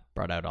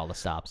 brought out all the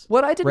stops.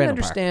 What I didn't Randall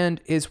Park.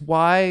 understand is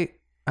why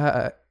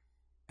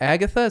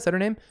Agatha, is that her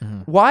name? Mm-hmm.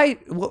 Why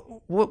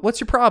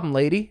what's your problem,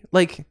 lady?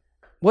 Like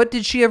what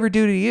did she ever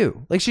do to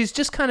you? Like she's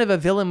just kind of a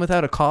villain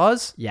without a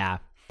cause. Yeah.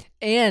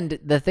 And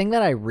the thing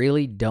that I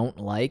really don't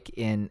like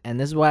and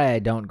this is why I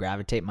don't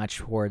gravitate much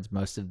towards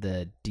most of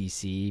the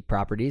DC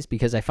properties,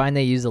 because I find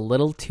they use a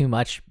little too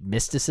much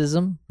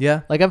mysticism.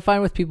 Yeah. Like I'm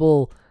fine with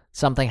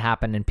something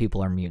happened and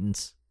people are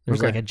mutants. There's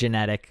Okay. like a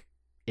genetic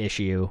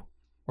issue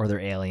or they're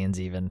aliens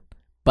even.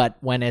 But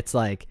when it's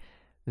like,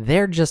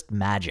 they're just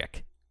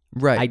magic.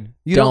 Right. I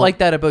You don't don't- like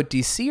that about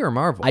DC or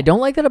Marvel? I don't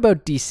like that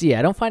about DC.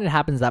 I don't find it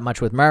happens that much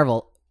with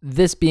Marvel.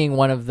 This being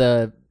one of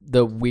the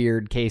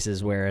weird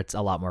cases where it's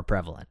a lot more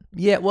prevalent.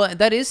 Yeah, well,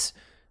 that is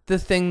the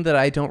thing that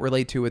I don't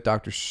relate to with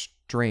Doctor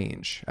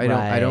Strange. I don't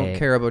Right.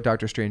 care about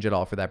Doctor Strange at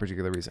all for that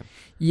particular reason.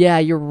 Yeah,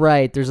 you're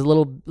right. There's a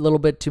little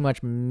bit too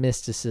much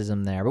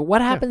mysticism there. But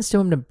what happens to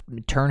him to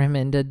turn him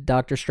into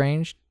Doctor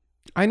Strange?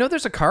 I know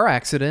there's a car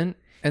accident,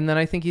 and then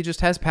I think he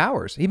just has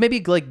powers. He maybe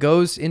like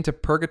goes into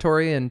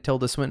purgatory, and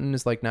Tilda Swinton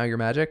is like, now you're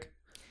magic.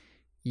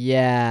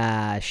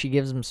 Yeah, she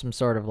gives him some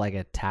sort of like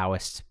a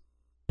Taoist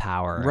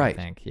power, Right. I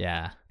think.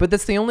 Yeah. But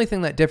that's the only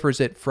thing that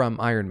differs it from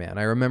Iron Man.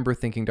 I remember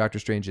thinking Doctor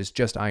Strange is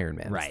just Iron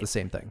Man. Right. It's the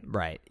same thing.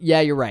 Right. Yeah,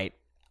 you're right.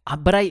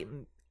 But I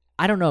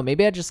don't know.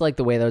 Maybe I just like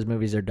the way those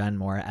movies are done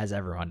more, as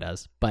everyone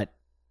does. But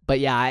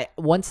yeah,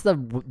 once the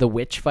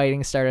witch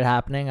fighting started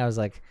happening, I was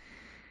like,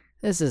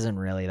 this isn't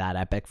really that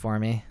epic for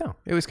me. No,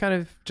 it was kind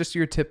of just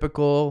your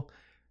typical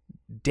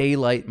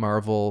daylight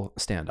Marvel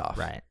standoff.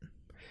 Right.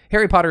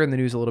 Harry Potter in the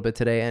news a little bit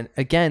today, and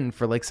again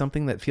for like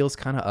something that feels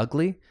kind of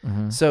ugly.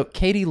 Mm-hmm. So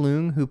Katie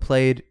Leung, who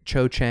played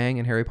Cho Chang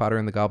in Harry Potter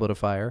and the Goblet of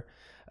Fire,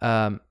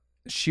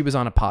 she was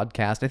on a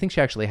podcast. I think she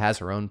actually has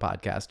her own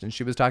podcast, and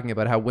she was talking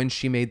about how when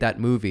she made that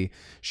movie,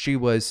 she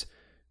was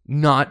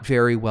not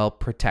very well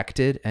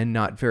protected and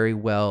not very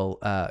well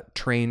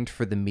trained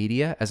for the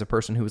media as a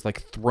person who was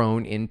like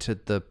thrown into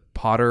the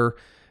Potter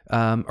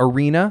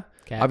arena.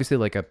 Okay. Obviously,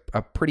 like a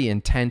pretty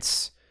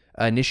intense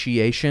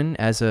initiation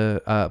as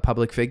a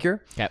public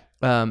figure. Okay.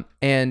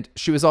 And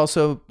she was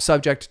also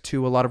subject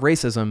to a lot of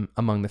racism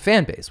among the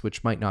fan base,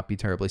 which might not be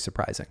terribly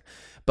surprising.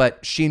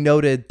 But she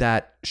noted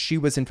that she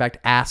was, in fact,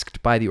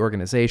 asked by the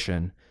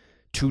organization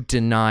to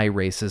deny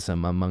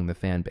racism among the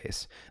fan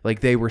base. Like,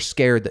 they were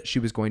scared that she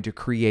was going to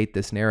create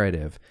this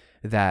narrative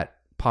that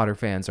Potter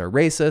fans are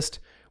racist,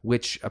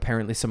 which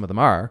apparently some of them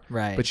are.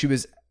 Right. But she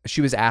was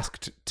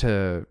asked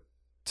to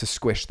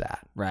squish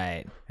that.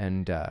 Right.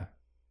 And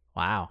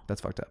Wow.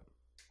 that's fucked up.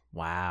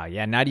 Wow.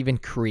 Yeah. Not even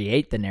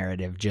create the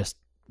narrative, just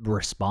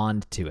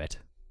respond to it.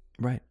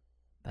 Right.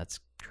 That's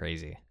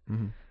crazy.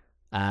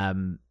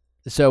 Mm-hmm.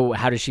 So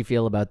how does she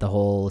feel about the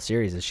whole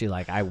series? Is she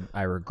like,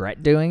 I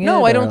regret doing it?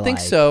 No, I or don't think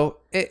like- so.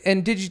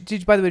 And did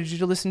you, by the way, did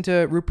you listen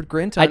to Rupert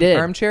Grint on I did.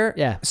 Armchair?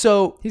 Yeah.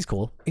 So He's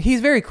cool.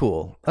 he's very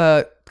cool.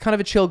 Kind of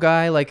a chill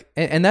guy. Like,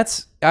 and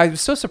that's, I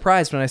was so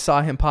surprised when I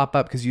saw him pop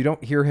up because you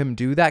don't hear him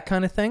do that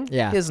kind of thing.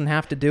 Yeah. He doesn't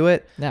have to do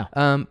it. No.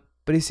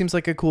 But he seems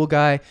like a cool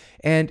guy.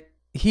 And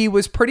he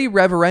was pretty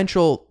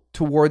reverential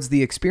towards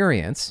the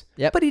experience.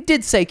 Yep. But he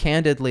did say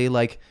candidly,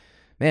 like,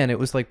 man, it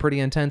was like pretty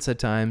intense at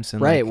times.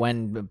 And Right. like,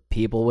 When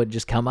people would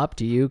just come up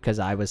to you because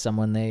I was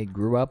someone they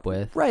grew up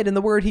with. right, and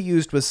the word he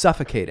used was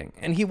suffocating,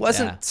 and he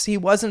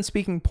wasn't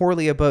speaking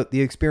poorly about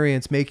the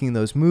experience making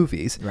those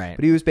movies, Right.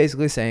 But he was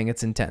basically saying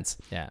it's intense.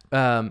 Yeah.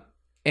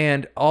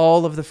 And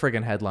all of the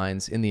friggin'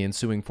 headlines in the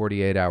ensuing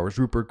 48 hours,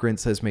 Rupert Grint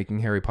says making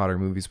Harry Potter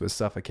movies was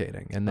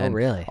suffocating, and then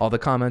really? all the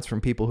comments from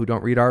people who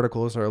don't read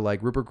articles are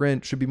like, Rupert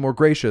Grint should be more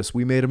gracious.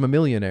 We made him a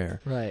millionaire.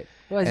 Right.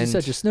 Why is he And-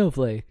 such a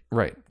snowflake?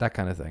 Right, that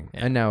kind of thing.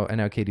 Yeah. And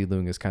now Katie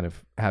Leung is kind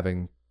of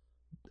having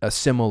a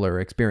similar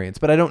experience,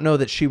 but I don't know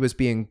that she was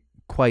being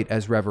quite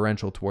as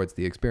reverential towards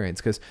the experience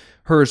because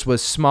hers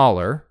was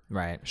smaller.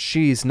 Right.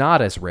 She's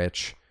not as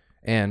rich,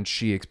 and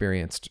she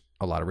experienced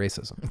a lot of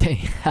racism.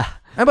 Yeah.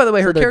 And by the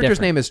way, So her they're character's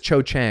different. name is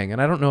Cho Chang,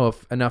 and I don't know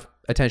if enough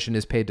attention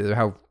is paid to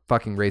how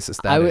fucking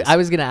racist that is. I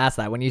was gonna ask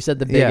that when you said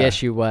the big Yeah.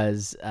 issue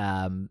was.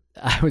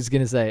 I was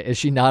gonna say, is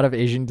she not of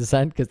Asian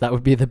descent? Because that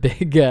would be the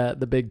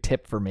big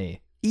tip for me.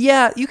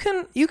 Yeah, you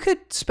could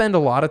spend a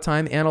lot of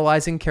time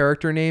analyzing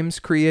character names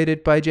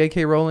created by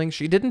J.K. Rowling.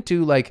 She didn't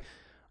do like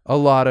a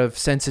lot of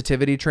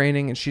sensitivity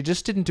training, and she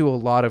just didn't do a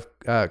lot of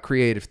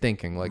creative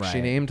thinking. Like she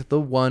Right. named the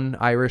one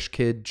Irish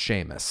kid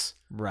Seamus.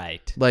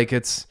 Right. Like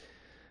it's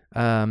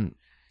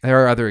there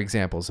are other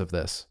examples of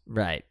this.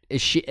 Right.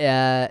 Is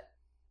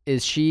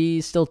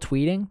she still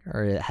tweeting,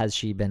 or has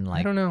she been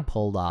like I don't know.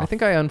 pulled off? I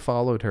think I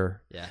unfollowed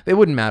her. Yeah. It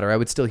wouldn't matter. I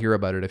would still hear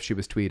about it if she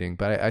was tweeting,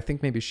 but I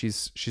think maybe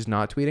she's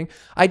not tweeting.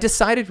 I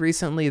decided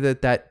recently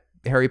that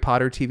Harry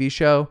Potter TV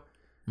show,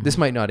 this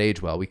might not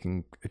age well. We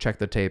can check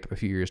the tape a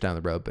few years down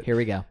the road, but Here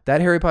we go.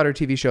 that Harry Potter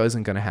TV show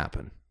isn't going to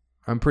happen.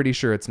 I'm pretty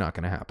sure it's not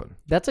going to happen.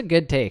 That's a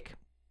good take.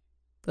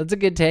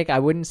 I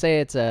wouldn't say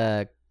it's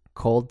a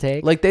cold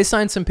take. Like they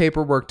signed some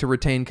paperwork to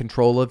retain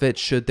control of it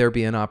should there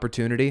be an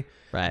opportunity,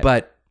 right.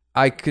 but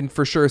I can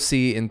for sure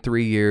see in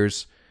 3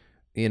 years,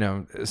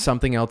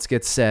 something else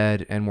gets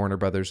said and Warner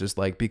Brothers is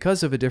like,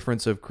 because of a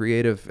difference of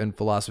creative and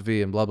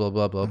philosophy and blah, blah,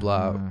 blah, blah,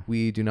 blah,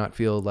 we do not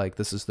feel like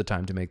this is the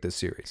time to make this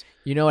series.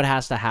 You know what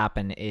has to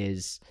happen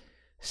is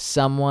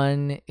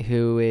someone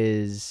who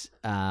is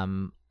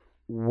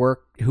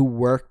who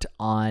worked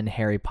on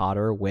Harry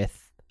Potter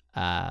with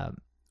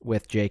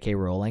J.K.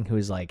 Rowling,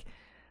 who's like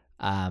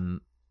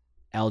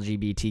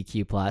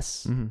LGBTQ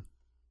plus,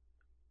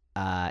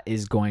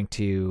 is going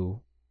to.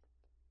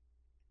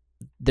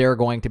 They're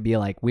going to be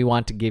like, we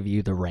want to give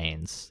you the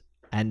reins,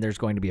 and there's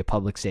going to be a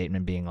public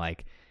statement being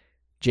like,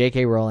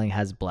 J.K. Rowling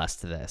has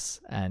blessed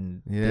this,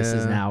 and this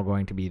is Yeah. now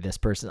going to be this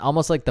person,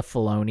 almost like the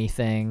Filoni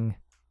thing.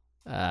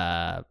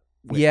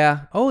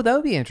 Yeah. Oh, that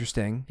would be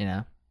interesting.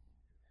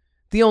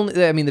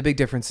 The big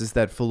difference is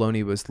that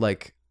Filoni was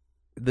like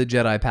the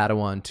Jedi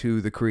Padawan to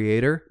the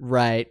creator.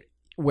 Right.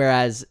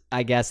 Whereas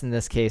I guess in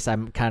this case,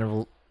 I'm kind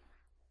of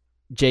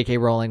J.K.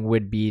 Rowling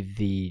would be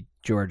the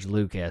George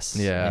Lucas.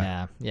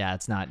 Yeah. Yeah.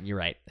 It's not. You're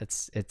right.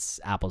 It's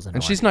apples and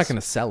And oranges. she's not going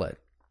to sell it.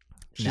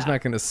 She's No.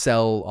 not going to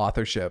sell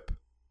authorship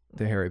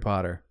to Harry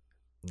Potter.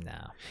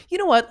 No. You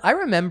know what? I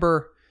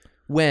remember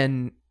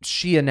when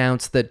she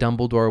announced that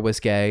Dumbledore was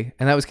gay,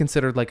 and that was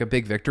considered like a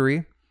big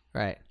victory.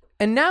 Right.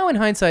 And now in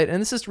hindsight,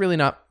 and this is really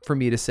not for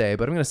me to say,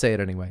 but I'm going to say it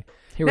anyway.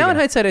 Here we Now in go.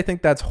 hindsight, I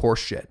think that's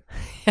horseshit.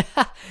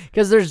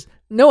 Because there's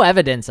no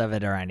evidence of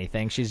it or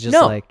anything. She's just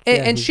No, like,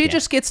 and he's she gay.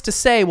 just gets to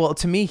say, well,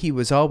 to me, he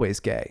was always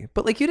gay.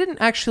 But like, you didn't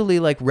actually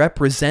like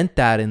represent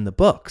that in the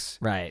books.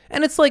 Right.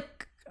 And it's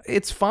like,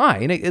 it's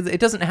fine. It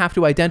doesn't have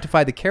to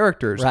identify the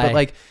characters, Right. but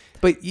like,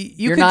 but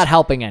you're You're not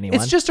helping anyone.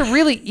 It's just a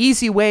really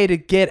easy way to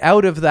get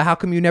out of the how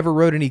come you never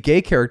wrote any gay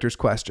characters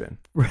question.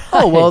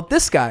 Oh, well,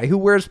 this guy who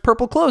wears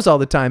purple clothes all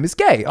the time is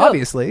gay,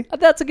 obviously.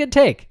 That's a good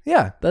take.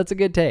 Yeah. That's a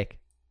good take.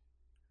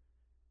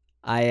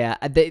 I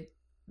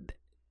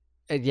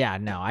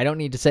don't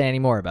need to say any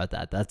more about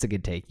that. That's a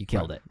good take. You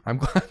killed it. I'm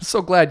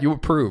so glad you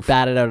approve.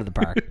 Batted out of the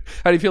park.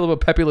 How do you feel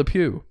about Pepe Le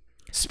Pew?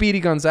 Speedy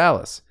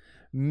Gonzalez?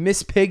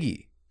 Miss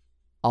Piggy?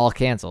 All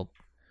canceled.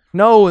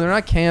 No, they're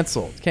not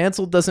canceled.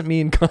 Canceled doesn't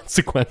mean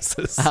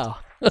consequences. Oh.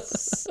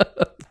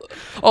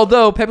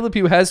 Although Pepe Le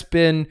Pew has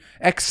been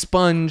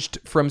expunged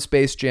from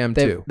Space Jam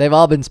 2. They've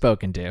all been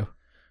spoken to.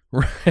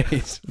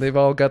 Right. They've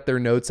all got their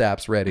notes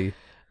apps ready.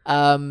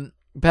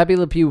 Pepe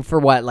Le Pew for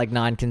what? Like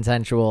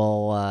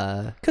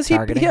non-consensual Because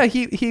targeting?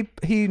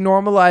 he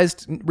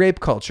normalized rape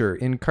culture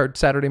in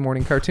Saturday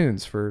morning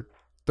cartoons for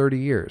 30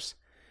 years.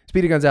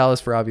 Speedy Gonzalez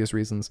for obvious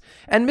reasons.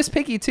 And Miss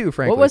Piggy too,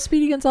 frankly. What was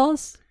Speedy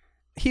Gonzalez?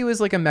 He was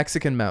like a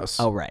Mexican mouse.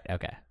 Oh, right.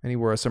 Okay. And he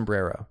wore a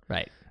sombrero.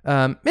 Right.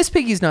 Miss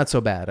Piggy's not so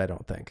bad, I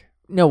don't think.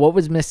 No, what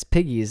was Miss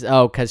Piggy's?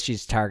 Oh, because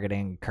she's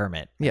targeting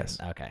Kermit. Yes.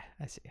 Okay,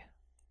 I see.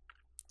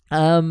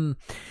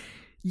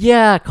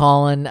 Yeah,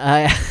 Colin.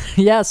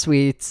 Yeah,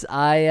 Sweets.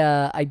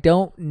 I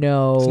don't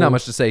know. There's not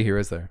much to say here,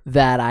 is there?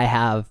 That I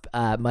have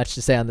much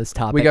to say on this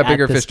topic. We got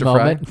bigger at this fish to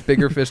moment. fry.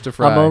 Bigger fish to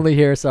fry. I'm only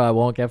here so I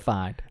won't get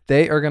fined.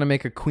 They are going to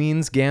make a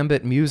Queen's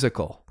Gambit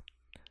musical.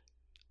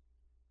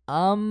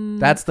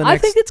 That's the next. I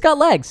think it's got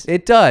legs.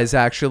 It does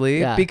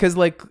actually, Yeah. because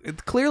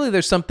clearly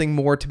there's something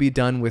more to be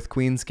done with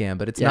Queen's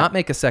Gambit. It's Yeah. not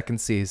make a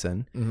second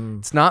season. Mhm.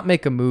 It's not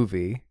make a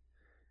movie.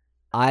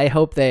 I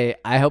hope they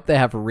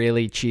have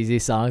really cheesy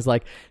songs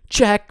like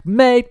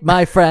 "Checkmate,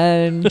 my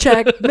friend,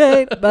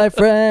 checkmate, my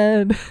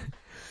friend."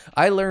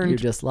 I You learned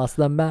just lost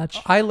the match.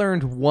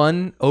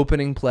 one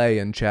opening play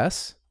in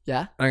chess.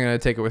 Yeah, I'm going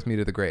to take it with me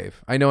to the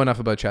grave. I know enough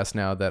about chess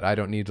now that I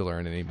don't need to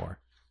learn anymore.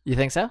 you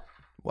think so?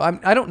 Well,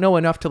 I don't know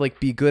enough to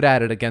be good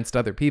at it against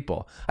other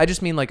people. I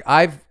just mean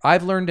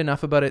I've learned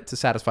enough about it to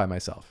satisfy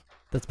myself.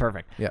 That's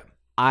perfect. Yeah.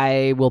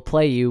 I will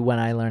play you when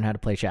I learn how to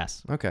play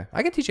chess. Okay.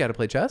 I can teach you how to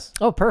play chess.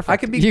 Oh,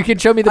 perfect. You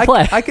could show me the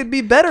play. I could be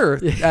better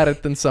at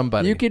it than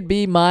somebody. You could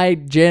be my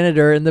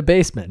janitor in the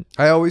basement.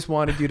 I always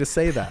wanted you to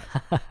say that.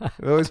 I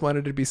always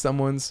wanted to be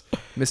someone's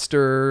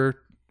Mr.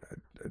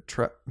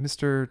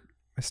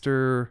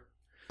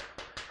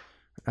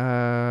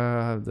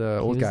 The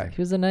old guy.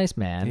 He was a nice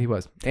man. He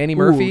was. Annie Ooh,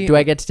 Murphy. do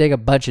I get to take a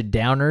bunch of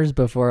downers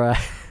before I...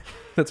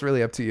 That's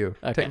really up to you.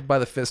 Okay. Take it by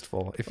the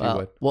fistful, if you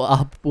would.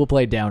 Well, we'll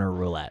play downer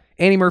roulette.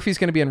 Annie Murphy's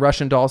going to be in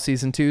Russian Doll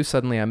season 2.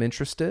 Suddenly, I'm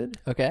interested.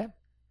 Okay.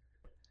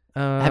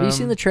 Have you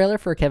seen the trailer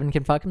for Kevin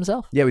Can Fuck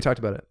Himself? Yeah, we talked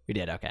about it. We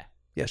did. Okay.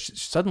 Yeah,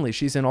 suddenly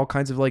she's in all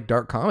kinds of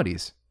dark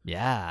comedies.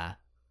 Yeah.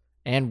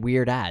 And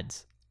weird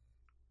ads.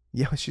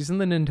 Yeah, she's in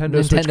the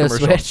Nintendo Switch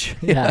commercial. Switch.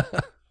 Yeah.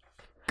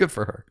 Good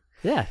for her.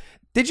 Yeah.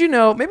 Did you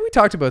know, maybe we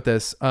talked about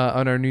this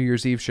on our New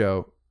Year's Eve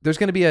show, there's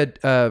going to be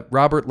a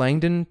Robert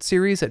Langdon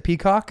series at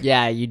Peacock?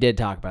 Yeah, you did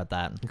talk about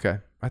that. Okay.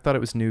 I thought it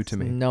was new to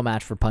me. No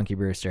match for Punky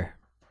Brewster.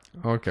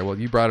 Okay, well,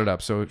 you brought it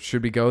up, so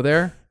should we go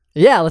there?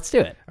 Yeah, let's do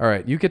it. All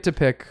right, you get to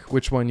pick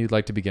which one you'd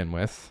like to begin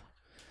with.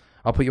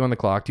 I'll put you on the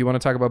clock. Do you want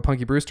to talk about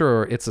Punky Brewster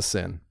or It's a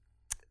Sin?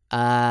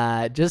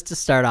 Just to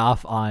start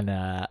off on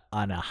a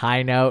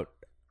high note,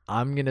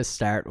 I'm going to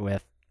start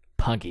with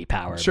Punky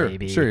Power,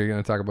 baby. Sure, you're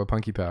going to talk about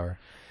Punky Power.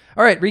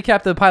 All right,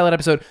 recap the pilot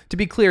episode. To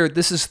be clear,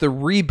 this is the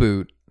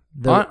reboot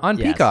on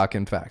yes. Peacock,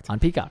 in fact. On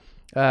Peacock.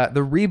 The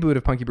reboot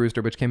of Punky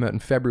Brewster, which came out in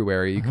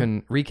February. You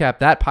can recap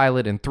that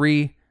pilot in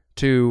 3,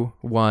 2,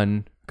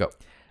 1, go.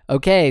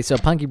 Okay, so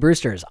Punky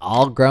Brewster is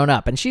all grown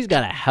up, and she's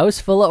got a house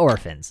full of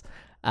orphans.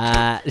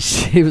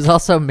 She was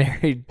also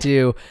married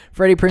to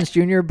Freddie Prinze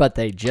Jr., but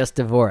they just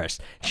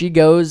divorced. She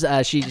goes,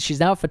 she's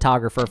now a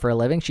photographer for a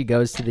living. She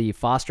goes to the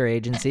foster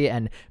agency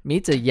and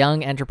meets a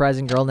young,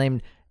 enterprising girl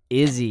named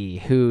Izzy,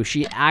 who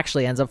she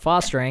actually ends up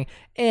fostering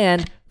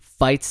and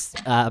fights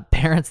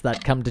parents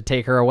that come to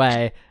take her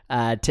away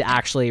to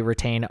actually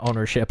retain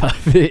ownership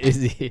of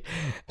Izzy.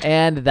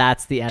 And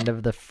that's the end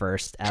of the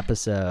first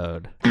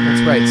episode.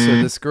 That's right.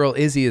 So this girl,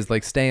 Izzy, is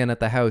staying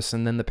at the house,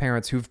 and then the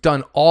parents who've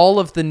done all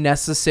of the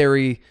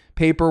necessary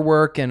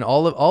paperwork and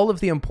all of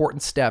the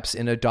important steps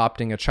in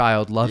adopting a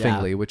child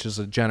lovingly, which is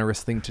a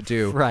generous thing to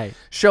do, Right.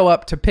 show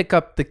up to pick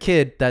up the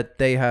kid that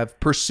they have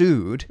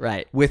pursued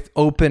Right. with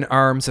open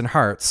arms and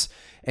hearts.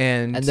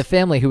 And the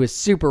family, who was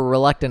super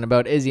reluctant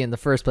about Izzy in the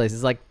first place,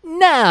 is like,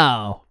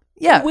 no,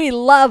 Yeah. we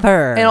love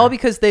her. And all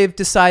because they've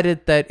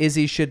decided that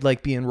Izzy should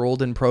be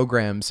enrolled in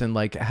programs and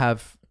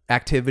have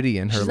activity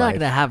in her She's life. not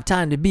going to have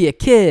time to be a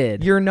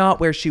kid. You're not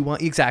where she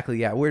wants. Exactly.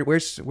 Yeah.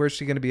 Where's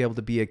she going to be able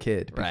to be a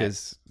kid? Right.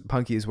 Because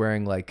Punky is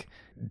wearing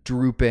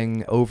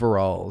drooping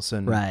overalls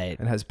and Right.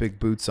 and has big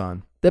boots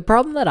on. The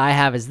problem that I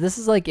have is this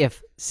is like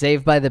if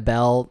Saved by the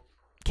Bell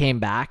came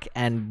back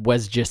and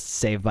was just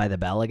Saved by the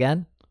Bell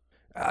again.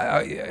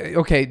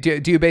 Okay.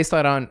 Do you base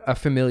that on a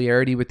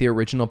familiarity with the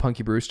original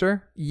Punky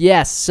Brewster?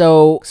 Yes.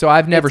 So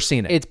I've never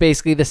seen it. It's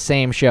basically the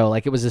same show.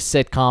 It was a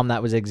sitcom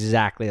that was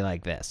exactly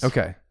like this.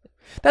 Okay.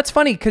 That's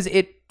funny because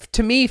it,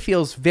 to me,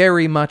 feels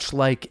very much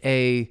like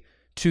a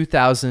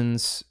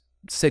 2000s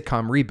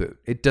sitcom reboot.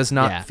 It does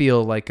not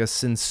feel like a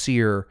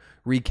sincere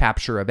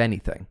recapture of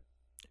anything.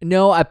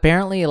 No,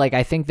 apparently,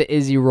 I think the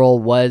Izzy role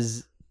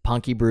was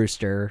Punky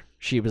Brewster.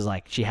 She was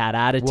she had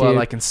attitude. Well,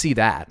 I can see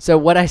that. So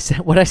what I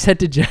said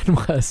to Jen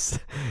was,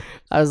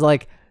 I was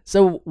like,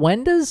 so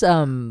when does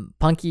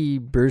Punky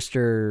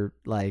Brewster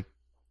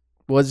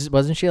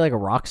Wasn't she like a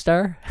rock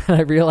star?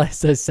 I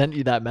realized I sent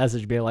you that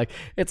message being like,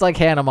 it's like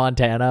Hannah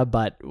Montana,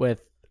 but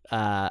with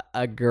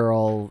a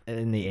girl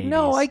in the 80s.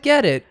 No, I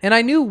get it. And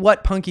I knew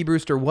what Punky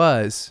Brewster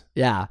was.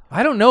 Yeah.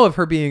 I don't know of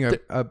her being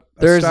a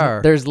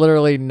star. There's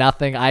literally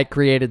nothing. I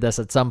created this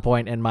at some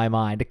point in my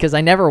mind because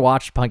I never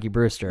watched Punky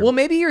Brewster. Well,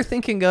 maybe you're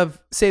thinking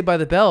of Saved by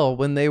the Bell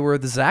when they were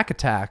the Zack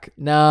Attack.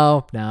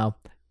 No.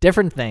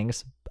 Different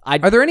things.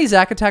 Are there any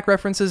Zack Attack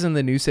references in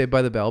the new Saved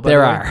by the Bell?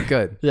 There are.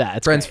 Good. Yeah,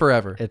 it's Friends great.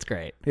 Forever. It's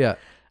great. Yeah.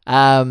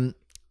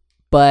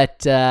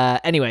 But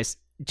anyways,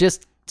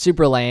 just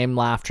super lame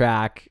laugh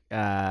track,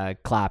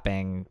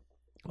 clapping.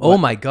 Oh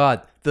my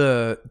God.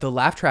 The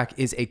laugh track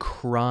is a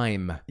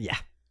crime. Yeah.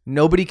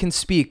 Nobody can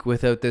speak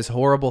without this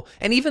horrible,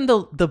 and even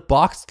the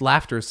boxed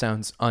laughter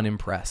sounds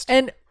unimpressed.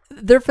 And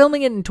they're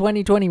filming it in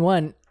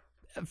 2021.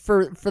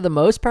 For the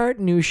most part,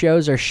 new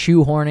shows are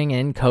shoehorning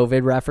in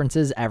COVID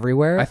references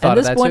everywhere. I thought and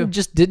of this that one too.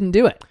 just didn't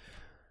do it.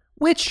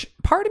 Which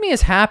part of me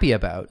is happy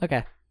about.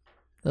 Okay.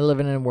 They're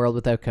living in a world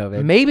without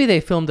COVID. Maybe they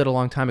filmed it a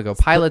long time ago.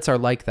 Pilots are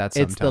like that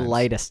sometimes. It's the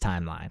lightest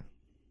timeline.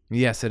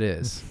 Yes, it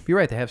is. You're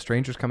right. They have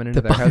strangers coming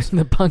into their house.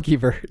 The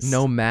Punkyverse.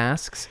 No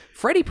masks.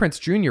 Freddie Prinze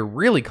Jr.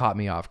 really caught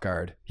me off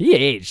guard. He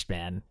aged,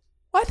 man.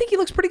 Well, I think he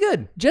looks pretty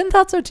good. Jen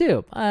thought so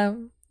too.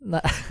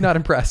 Not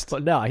impressed.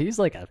 Well, no, he's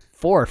like a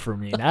 4 for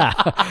me now.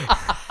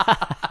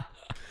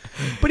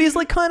 But he's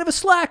like kind of a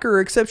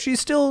slacker, except she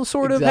still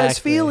sort of has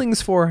Exactly.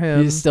 feelings for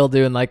him. He's still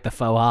doing like the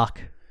faux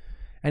hawk.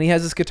 And he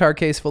has this guitar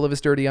case full of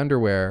his dirty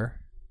underwear.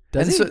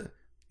 Does And he? so-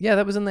 yeah,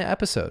 that was in the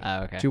episode.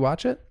 Oh, okay. Did you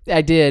watch it?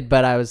 I did,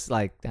 but I was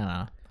like, I don't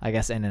know. I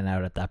guess in and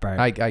out at that part.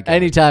 I get it.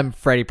 Anytime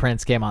Freddie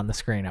Prinze came on the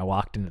screen, I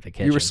walked into the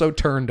kitchen. You were so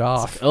turned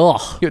off. Ugh.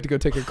 You had to go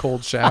take a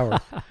cold shower.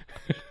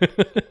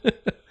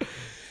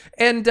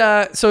 And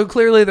so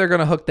clearly they're going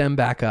to hook them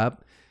back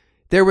up.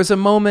 There was a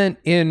moment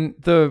in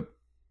the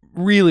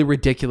really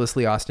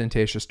ridiculously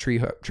ostentatious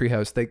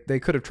treehouse. They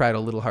could have tried a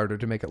little harder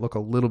to make it look a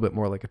little bit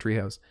more like a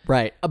treehouse.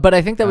 Right. But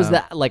I think that was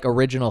that like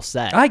original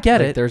set. I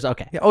get Like, it. There's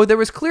okay. Yeah, oh, there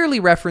was clearly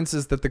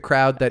references that the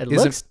crowd that It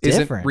looks isn't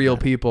different, real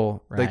but-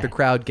 people, like the Right.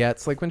 crowd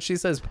gets. Like when she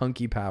says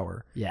punky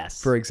power,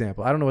 Yes. for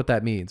example. I don't know what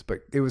that means, but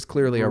it was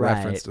clearly a Right.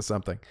 reference to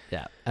something.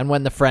 Yeah. And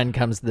when the friend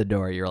comes to the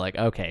door, you're like,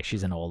 okay,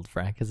 she's an old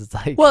friend. Because it's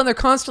like, Well, and they're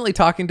constantly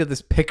talking to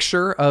this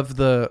picture of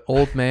the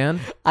old man.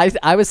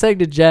 I was saying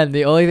to Jen,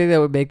 the only thing that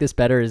would make this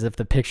better is if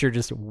the picture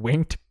just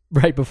winked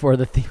right before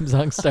the theme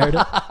song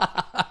started.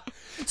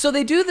 So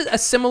they do a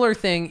similar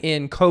thing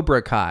in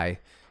Cobra Kai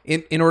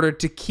in order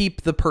to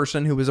keep the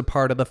person who was a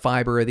part of the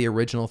fiber of the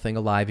original thing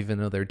alive, even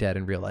though they're dead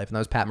in real life. And that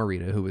was Pat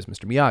Morita, who was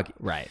Mr. Miyagi.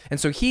 Right. And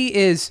so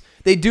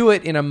they do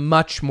it in a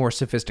much more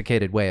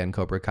sophisticated way in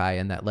Cobra Kai,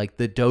 in that like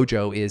the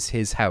dojo is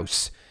his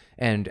house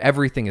and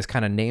everything is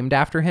kind of named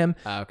after him.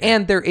 Okay.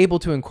 And they're able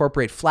to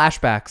incorporate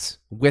flashbacks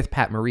with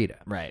Pat Morita.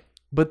 Right.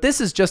 But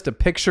this is just a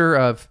picture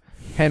of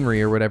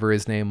Henry, or whatever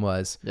his name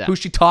was, Yeah. who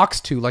she talks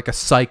to like a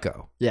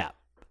psycho. Yeah.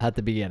 At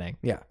the beginning.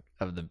 Yeah.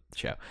 Of the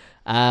show.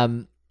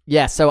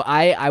 Yeah, so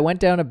I went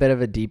down a bit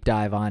of a deep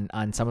dive on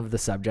some of the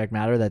subject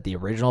matter that the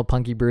original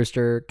Punky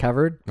Brewster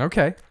covered.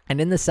 Okay.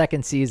 And in the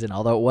second season,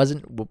 although it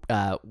wasn't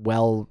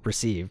well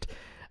received,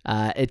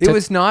 It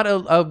was not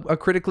a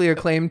critically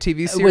acclaimed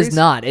TV series? It was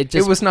not. It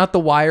was not The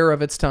Wire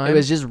of its time? It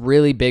was just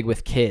really big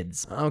with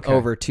kids Okay.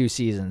 over 2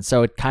 seasons.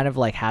 So it kind of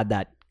like had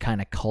that kind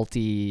of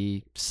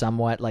culty,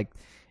 somewhat like...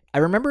 I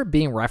remember it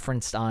being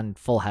referenced on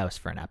Full House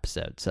for an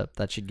episode, so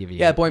that should give you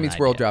Yeah, Boy an Meets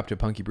World idea. dropped a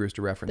Punky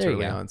Brewster reference There you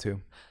early go. on, too.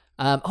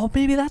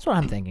 Maybe that's what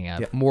I'm thinking of.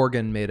 Yeah,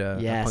 Morgan made a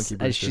Yes, Punky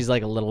Brewster. she's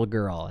like a little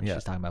girl, and Yeah.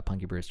 she's talking about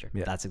Punky Brewster.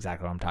 Yeah. That's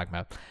exactly what I'm talking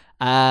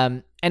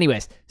about.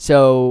 Anyways,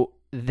 so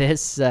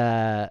this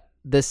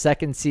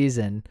second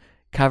season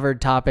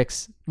covered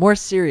more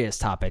serious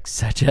topics,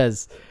 such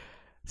as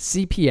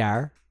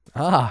CPR,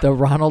 the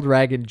Ronald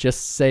Reagan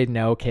Just Say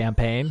No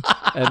campaign,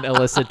 and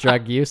illicit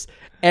drug use,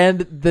 and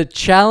the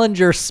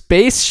Challenger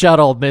space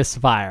shuttle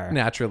misfire.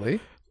 Naturally.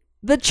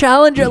 The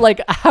Challenger, like,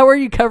 how are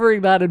you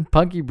covering that in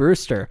Punky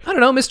Brewster? I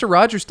don't know. Mr.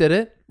 Rogers did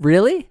it.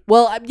 Really?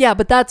 Well, yeah,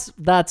 but that's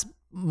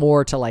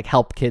more to like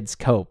help kids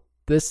cope.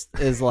 This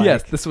is like,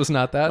 Yes, this was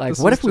not that. like, This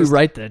what was if we just-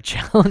 write the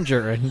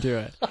Challenger into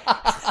it?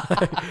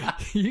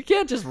 You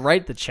can't just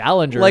write the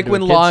Challenger. Like into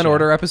when a Law kid's and show.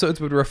 Order episodes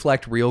would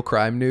reflect real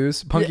crime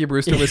news. Punky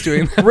Brewster was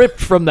doing that. ripped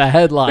from the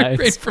headlines.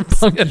 Right from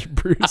Punky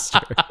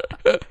Brewster.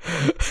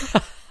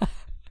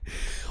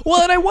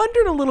 Well, and I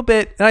wondered a little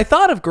bit, and I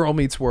thought of Girl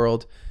Meets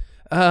World,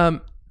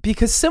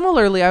 because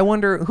similarly, I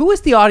wonder, who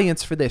is the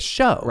audience for this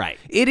show? Right.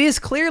 It is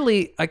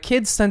clearly a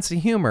kid's sense of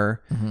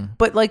humor,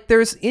 but like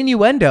there's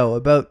innuendo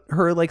about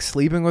her like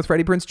sleeping with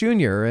Freddie Prinze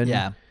Jr. And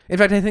Yeah. in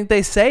fact, I think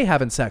they say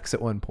having sex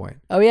at one point.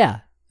 Oh yeah,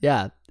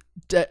 yeah.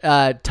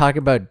 Talk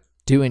about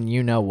doing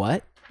you know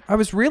what? I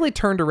was really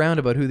turned around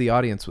about who the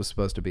audience was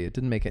supposed to be. It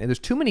didn't make it. There's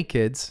too many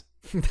kids.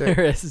 There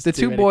is The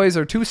too two many. boys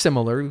are too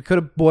similar. We could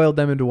have boiled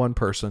them into one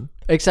person.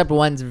 Except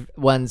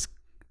one's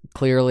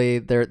clearly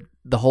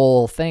the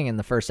whole thing in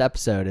the first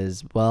episode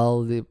is,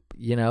 well,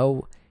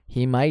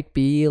 he might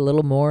be a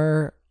little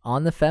more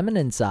on the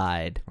feminine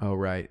side. Oh,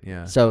 right.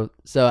 Yeah. So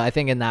I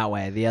think in that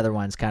way, the other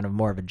one's kind of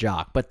more of a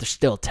jock, but they're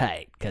still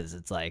tight because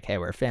it's like, hey,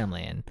 we're a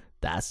family, and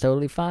that's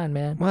totally fine,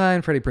 man. Well,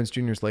 and Freddie Prinze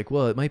Jr.'s like,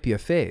 well, it might be a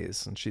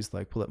phase. And she's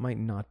like, well, it might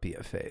not be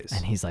a phase.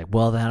 And he's like,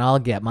 well, then I'll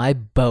get my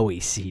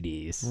Bowie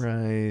CDs.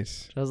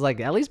 Right. I was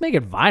like, at least make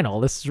it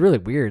vinyl. This is really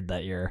weird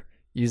that you're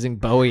using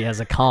Bowie as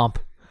a comp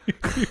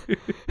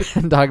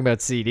and talking about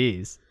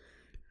CDs.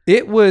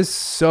 It was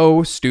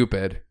so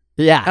stupid.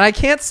 Yeah. And I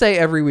can't say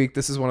every week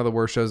this is one of the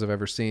worst shows I've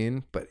ever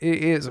seen, but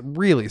it is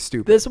really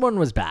stupid. This one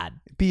was bad.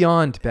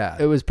 Beyond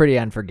bad. It was pretty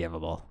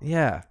unforgivable.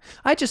 Yeah.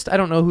 I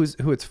don't know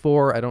who it's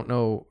for. I don't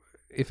know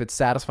if it's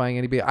satisfying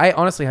anybody. I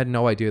honestly had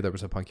no idea there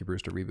was a Punky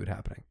Brewster reboot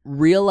happening.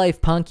 Real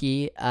life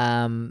Punky,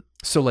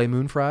 Soleil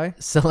Moon Fry?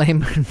 Soleil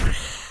Moon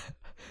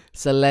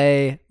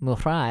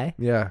Fry.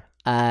 Yeah.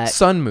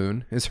 Sun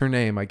Moon is her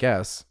name, I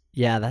guess.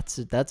 Yeah,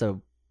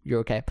 you're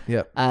okay.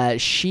 Yep.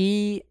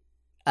 She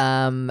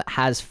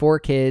has 4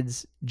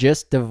 kids,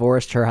 just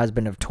divorced her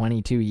husband of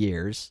 22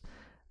 years.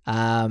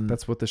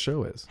 That's what the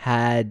show is.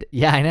 I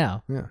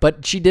know. Yeah.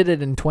 But she did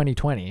it in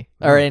 2020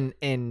 or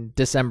in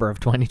December of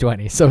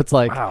 2020. So it's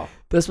like, wow.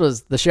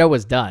 The show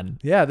was done.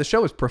 Yeah, the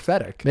show is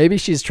prophetic. Maybe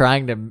she's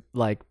trying to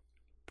like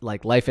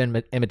life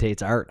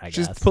imitates art, I guess.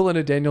 She's pulling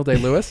a Daniel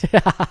Day-Lewis.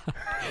 Yeah.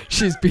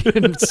 She's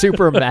being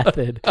super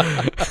method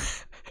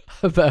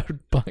about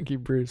Punky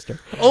Brewster.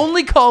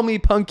 Only call me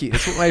Punky.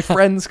 It's what my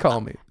friends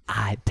call me.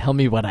 Tell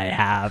me what I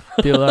have.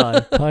 People are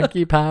like,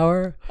 Punky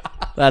Power?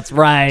 That's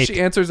right. She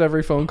answers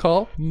every phone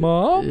call.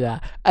 Mom?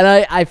 Yeah. And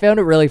I found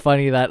it really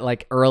funny that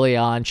like early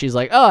on, she's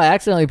like, oh, I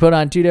accidentally put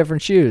on 2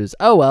 different shoes.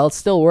 Oh, well, it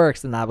still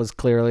works. And that was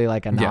clearly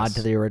like a nod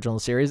to the original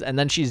series. And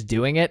then she's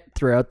doing it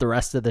throughout the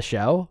rest of the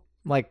show.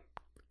 Like,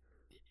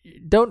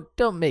 don't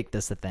make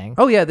this a thing.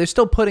 Oh yeah, they're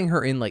still putting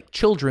her in like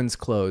children's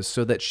clothes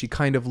so that she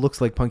kind of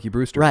looks like Punky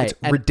Brewster. Right. It's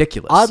And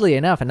ridiculous. Oddly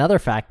enough, another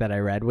fact that I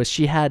read was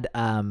she had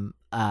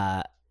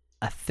a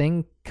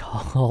thing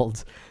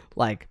called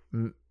like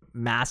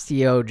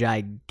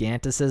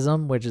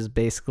mastiogiganticism, which is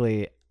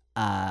basically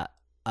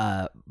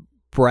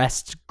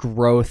breast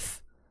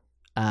growth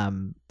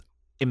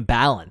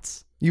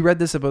imbalance. You read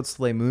this about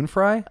Soleil Moon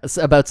Fry? It's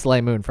about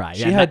Soleil Moon Fry.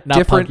 She had not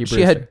different. Punky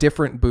She had Brewster.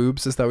 different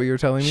boobs. Is that what you were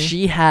telling me?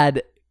 She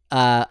had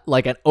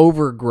like an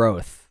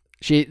overgrowth.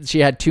 She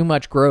had too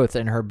much growth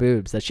in her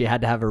boobs that she had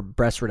to have her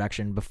breast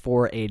reduction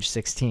before age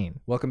 16.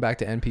 Welcome back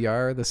to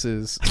NPR. This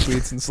is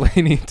Sweets and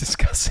Slaney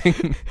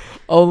discussing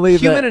Only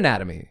human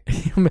anatomy.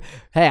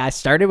 Hey, I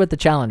started with the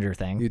Challenger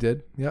thing. You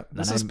did? Yep.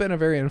 This has been a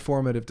very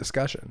informative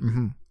discussion.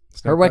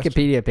 Mm-hmm. Her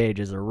Wikipedia page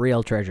is a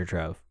real treasure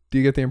trove. Do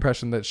you get the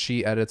impression that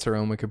she edits her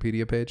own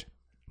Wikipedia page?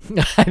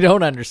 I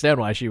don't understand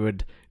why she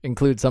would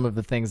include some of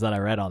the things that I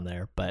read on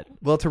there, but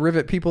Well, to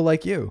rivet people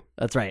like you.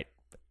 that's right.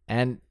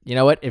 And you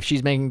know what? If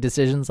she's making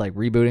decisions like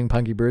rebooting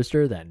Punky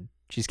Brewster, then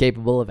she's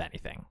capable of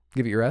anything.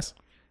 Give it your S.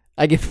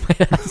 I give my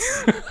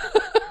S.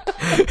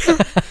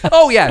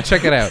 Oh yeah,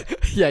 check it out.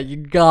 Yeah, you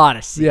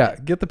gotta see. Yeah,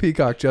 get the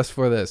Peacock just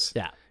for this.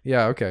 Yeah.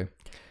 Yeah, okay.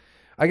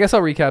 I guess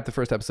I'll recap the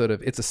first episode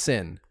of It's a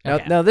Sin.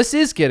 Okay. Now this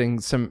is getting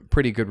some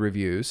pretty good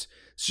reviews.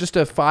 It's just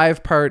a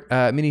 5-part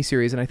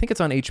miniseries, and I think it's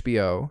on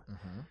HBO.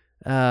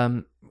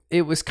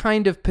 It was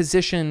kind of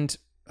positioned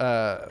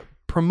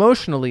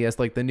promotionally as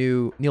like the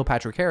new Neil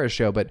Patrick Harris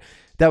show, but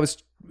that was,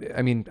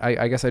 I mean,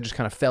 I guess I just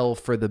kind of fell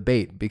for the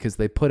bait because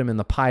they put him in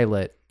the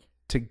pilot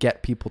to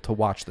get people to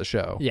watch the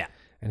show. Yeah.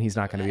 And he's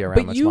not going to be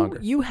around much longer.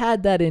 You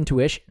had that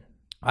intuition.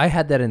 I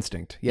had that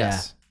instinct.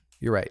 Yes. Yeah.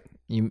 You're right.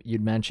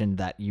 You'd mentioned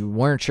that you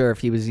weren't sure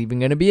if he was even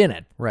going to be in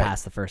it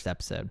past the first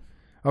episode.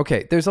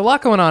 Okay, there's a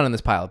lot going on in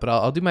this pilot, but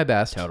I'll do my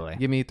best. Totally.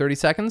 Give me 30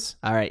 seconds.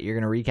 All right, you're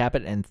going to recap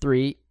it in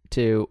 3,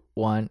 2,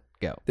 1,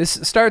 go. This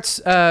starts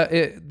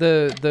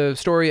the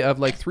story of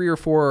like 3 or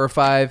 4 or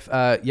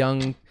 5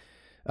 young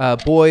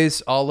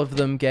boys, all of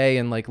them gay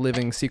and like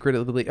living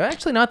secretly.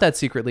 Actually, not that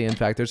secretly. In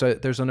fact,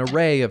 there's an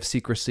array of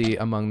secrecy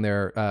among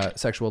their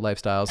sexual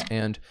lifestyles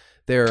and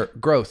their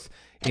growth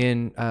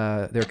in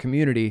their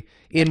community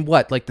in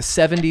what, like the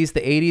 70s,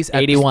 the 80s,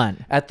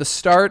 81 at the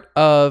start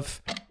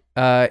of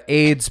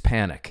AIDS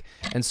panic.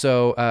 And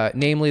so,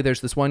 namely,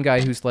 there's this one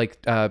guy who's like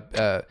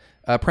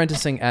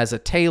apprenticing as a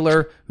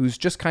tailor, who's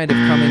just kind of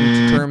coming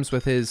to terms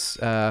with his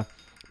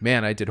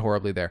man, I did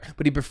horribly there,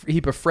 but he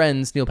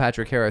befriends Neil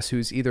Patrick Harris,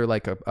 who's either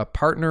like a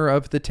partner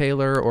of the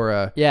tailor or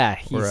a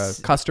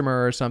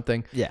customer or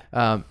something. Yeah.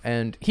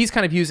 And he's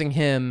kind of using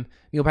him,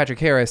 Neil Patrick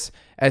Harris,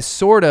 as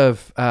sort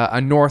of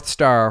a North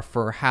Star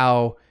for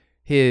how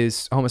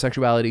his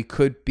homosexuality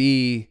could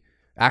be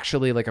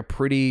actually like a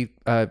pretty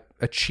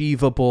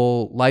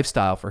achievable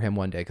lifestyle for him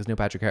one day, because Neil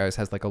Patrick Harris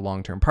has like a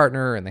long-term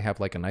partner and they have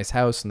like a nice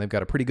house and they've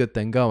got a pretty good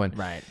thing going.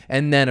 Right.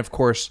 And then of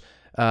course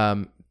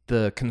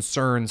the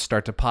concerns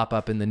start to pop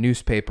up in the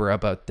newspaper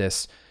about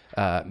this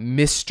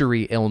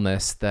mystery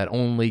illness that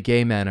only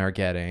gay men are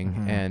getting.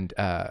 Mm-hmm. And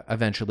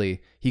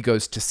eventually he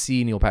goes to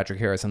see Neil Patrick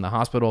Harris in the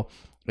hospital,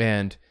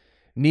 and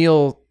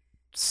Neil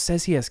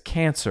says he has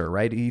cancer,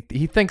 right? He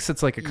thinks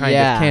it's like a kind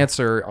Yeah. of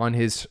cancer on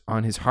his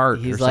heart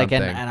He's or like,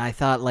 something. and I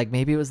thought like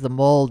maybe it was the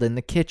mold in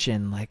the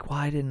kitchen. Like,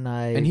 why didn't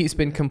I? And he's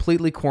been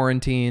completely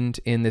quarantined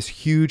in this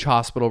huge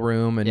hospital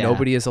room, and Yeah.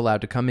 nobody is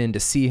allowed to come in to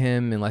see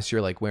him unless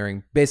you're like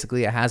wearing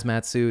basically a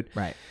hazmat suit.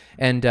 Right.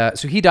 And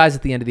so he dies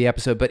at the end of the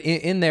episode. But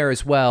in there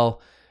as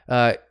well,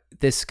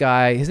 this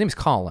guy, his name is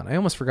Colin. I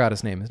almost forgot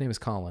his name. His name is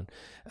Colin.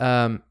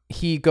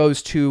 He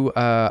goes to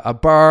a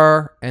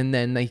bar, and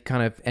then he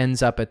kind of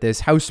ends up at this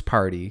house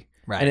party.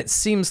 Right. And it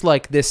seems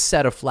like this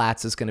set of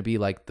flats is going to be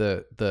like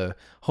the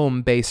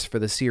home base for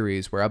the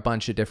series, where a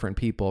bunch of different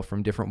people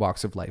from different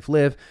walks of life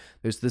live.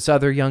 There's this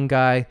other young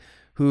guy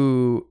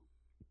who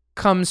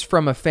comes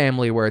from a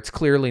family where it's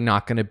clearly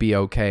not going to be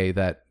okay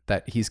that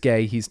he's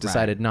gay. He's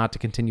decided not to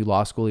continue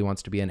law school. He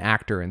wants to be an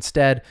actor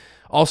instead.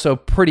 Also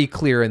pretty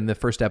clear in the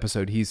first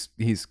episode, he's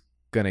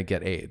going to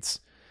get AIDS.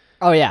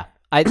 Oh yeah.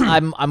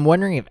 I'm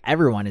wondering if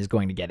everyone is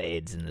going to get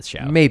AIDS in this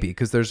show. Maybe,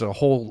 because there's a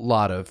whole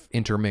lot of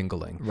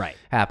intermingling Right.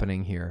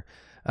 happening here.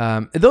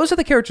 Those are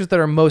the characters that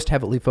are most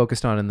heavily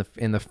focused on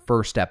in the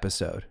first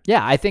episode.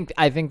 Yeah, I think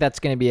that's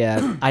going to be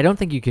I don't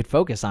think you could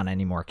focus on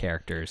any more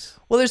characters.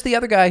 Well, there's the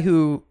other guy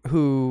who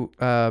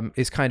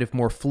is kind of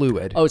more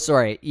fluid. Oh,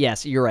 sorry.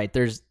 Yes, you're right.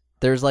 There's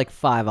like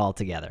 5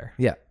 altogether.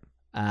 Yeah.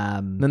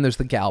 Then there's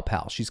the gal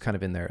pal. She's kind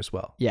of in there as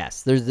well.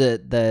 Yes, there's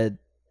the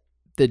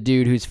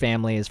dude whose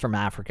family is from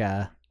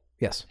Africa.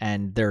 Yes.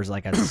 And there's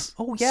like a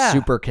Oh, yeah.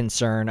 super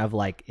concern of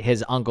like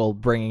his uncle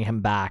bringing him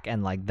back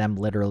and like them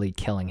literally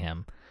killing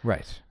him.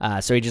 Right.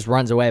 So he just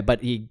runs away, but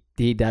he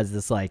does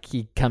this like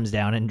he comes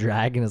down in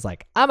drag and is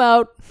like, I'm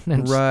out,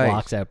 and just Right.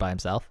 walks out by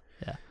himself.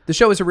 Yeah. The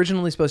show was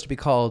originally supposed to be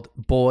called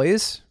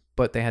Boys,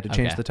 but they had to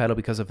change Okay. the title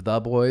because of The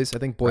Boys. I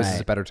think Boys is a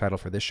Right. better title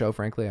for this show,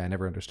 frankly. I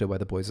never understood why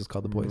The Boys is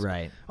called The Boys.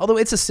 Right. Although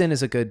It's a Sin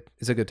is a good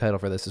title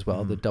for this as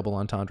well, the double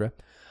entendre.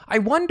 I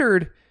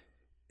wondered,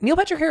 Neil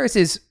Patrick Harris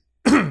is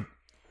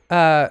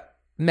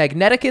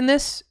magnetic in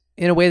this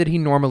in a way that he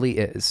normally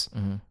is.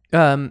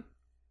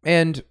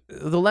 And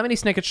the Lemony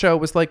Snicket Show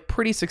was like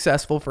pretty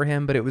successful for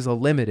him, but it was a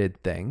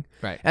limited thing.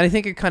 Right. And I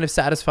think it kind of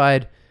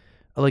satisfied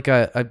like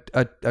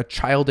a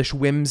childish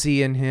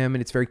whimsy in him,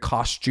 and it's very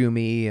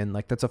costumey, and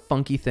like that's a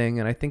funky thing.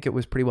 And I think it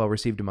was pretty well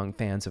received among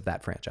fans of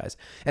that franchise.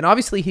 And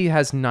obviously he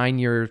has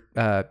 9-year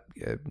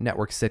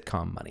network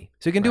sitcom money,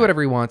 so he can do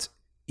whatever he wants,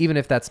 even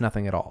if that's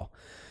nothing at all.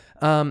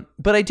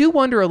 But I do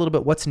wonder a little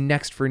bit what's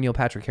next for Neil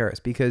Patrick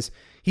Harris, because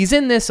he's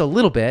in this a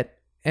little bit,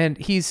 and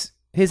his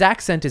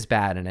accent is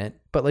bad in it,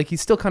 but like he's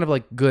still kind of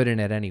like good in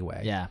it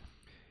anyway. Yeah.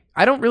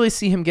 I don't really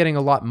see him getting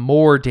a lot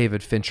more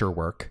David Fincher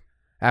work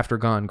after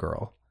Gone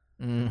Girl.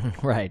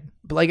 Right.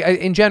 But like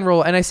in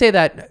general, and I say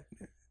that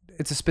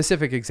it's a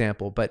specific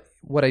example, but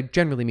what I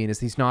generally mean is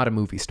he's not a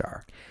movie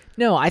star.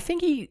 No, I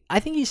think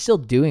he's still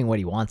doing what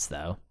he wants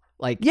though.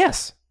 Like,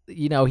 Yes.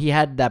 you know, he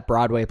had that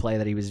Broadway play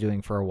that he was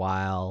doing for a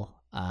while.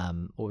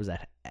 What was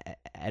that?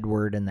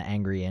 Edward and the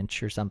Angry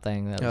Inch or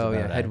something. That was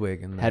about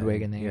Hedwig and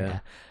Hedwig and the yeah. yeah.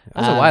 That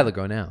was a while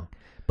ago now.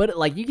 But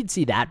like you could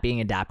see that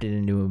being adapted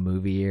into a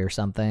movie or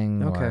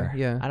something. Okay, or,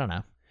 yeah. I don't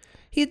know.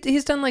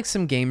 He's done like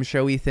some game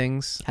showy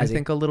things, Has I he?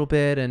 think a little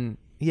bit, and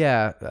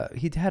yeah,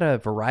 he had a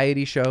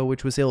variety show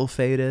which was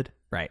ill-fated.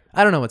 Right.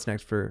 I don't know what's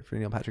next for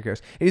Neil Patrick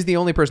Harris. He's the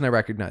only person I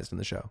recognized in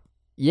the show.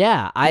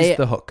 Yeah, He's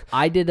the hook.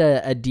 I did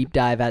a deep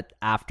dive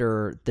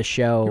after the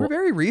show. You were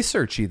very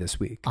researchy this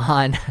week.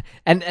 On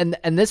and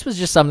this was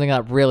just something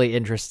that really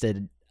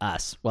interested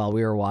us while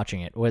we were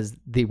watching it, was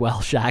the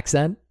Welsh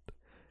accent.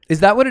 Is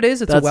that what it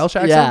is? It's a Welsh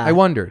accent? yeah. I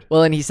wondered.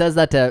 Well, and he says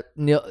that to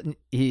Neil.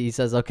 He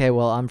says, "Okay,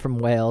 well, I'm from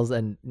Wales,"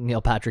 and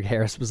Neil Patrick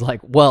Harris was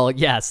like, "Well,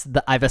 yes,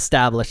 I've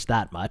established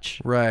that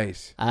much." Right.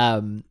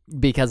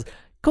 Because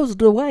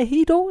the way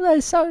he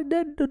don't so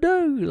to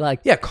do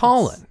like Yeah,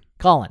 Colin.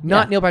 Not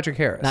yeah. Neil Patrick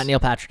Harris. Not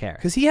Neil Patrick Harris.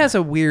 Because he has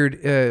a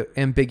weird,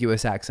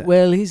 ambiguous accent.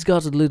 Well, he's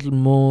got a little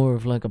more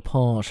of like a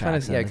posh Kinda,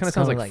 accent. yeah, it kind of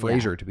sounds like yeah.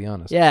 Frasier, to be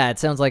honest. Yeah, it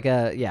sounds like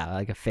a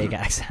fake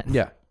accent.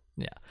 Yeah.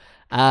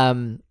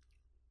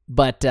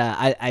 But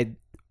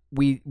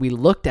we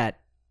looked at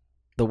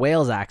the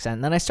Wales accent,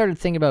 and then I started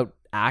thinking about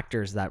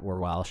actors that were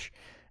Welsh,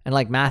 and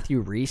like Matthew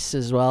Rhys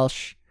is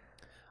Welsh.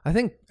 I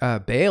think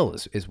Bale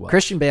is Welsh.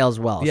 Christian Bale is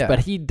Welsh, Yeah. but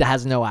he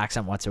has no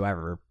accent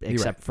whatsoever,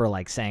 except right. for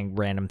like saying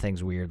random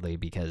things weirdly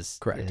because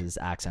Correct. his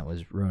accent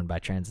was ruined by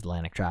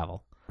transatlantic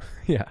travel.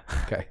 Yeah.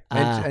 Okay.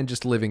 And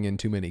just living in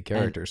too many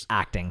characters. And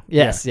acting.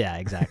 Yes, yeah,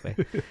 exactly.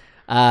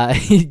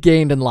 He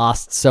gained and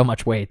lost so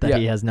much weight that Yeah.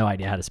 he has no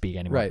idea how to speak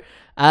anymore.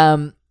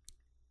 Right.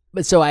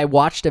 But so I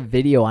watched a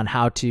video on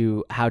how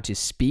to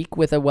speak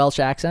with a Welsh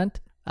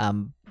accent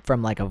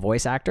from like a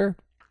voice actor.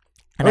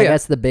 And I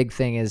guess the big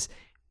thing is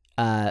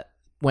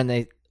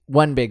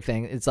one big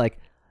thing, it's like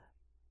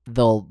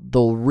they'll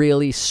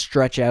really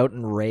stretch out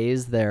and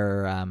raise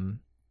their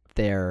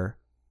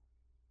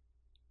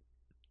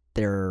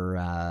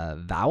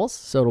vowels.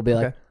 So it'll be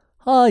like,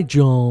 "Hi,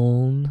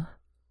 John,"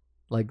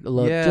 like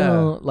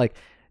John, like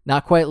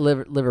not quite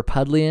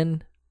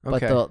Liverpudlian,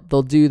 but Okay.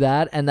 they'll do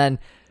that, and then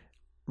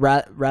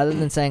rather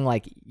than saying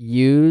like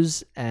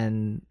use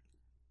and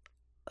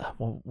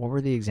what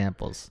were the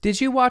examples?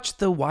 Did you watch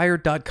the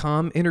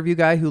Wired.com interview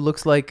guy who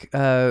looks like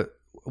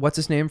what's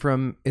his name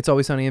from It's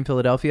Always Sunny in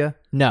Philadelphia?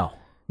 No.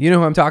 You know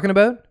who I'm talking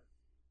about?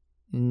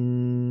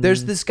 Mm,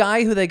 There's this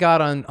guy who they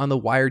got on the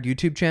Wired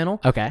YouTube channel.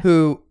 Okay.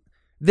 Who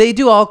they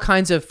do all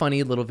kinds of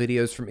funny little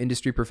videos from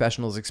industry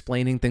professionals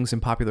explaining things in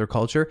popular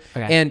culture.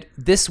 Okay. And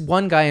this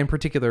one guy in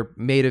particular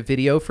made a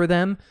video for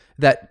them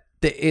that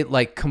it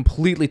like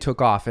completely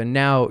took off, and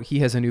now he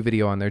has a new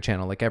video on their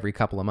channel like every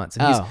couple of months.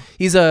 And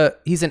he's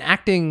an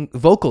acting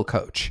vocal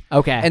coach.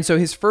 Okay. And so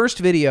his first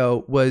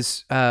video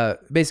was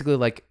basically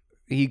like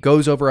he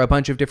goes over a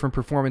bunch of different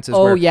performances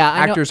where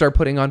actors are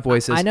putting on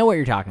voices. I know what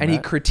you're talking and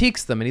about. he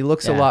critiques them, and he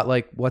looks a lot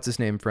like what's his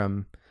name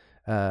from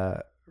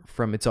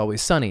It's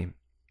Always Sunny.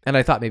 And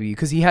I thought maybe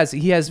because he has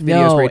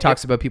videos where he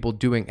talks about people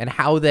doing and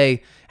how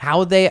they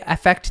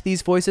affect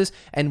these voices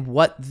and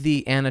what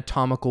the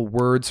anatomical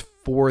words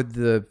for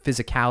the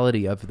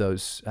physicality of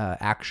those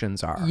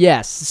actions are.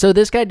 Yes. So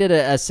this guy did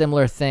a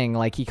similar thing.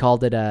 Like he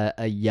called it a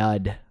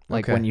yud.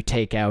 Like when you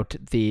take out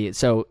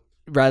so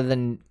rather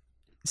than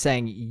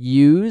saying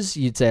use,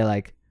 you'd say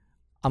like,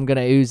 I'm going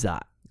to ooze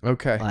that.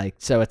 Okay. Like,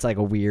 so it's like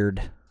a weird,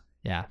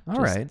 All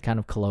right. kind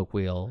of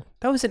colloquial.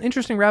 That was an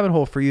interesting rabbit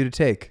hole for you to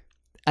take.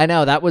 I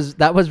know that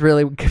was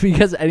really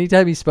because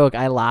anytime he spoke,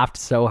 I laughed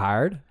so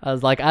hard. I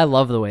was like, I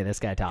love the way this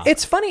guy talks.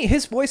 It's funny.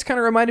 His voice kind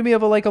of reminded me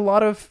of a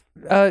lot of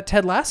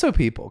Ted Lasso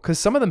people because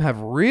some of them have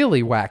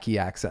really wacky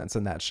accents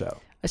in that show.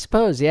 I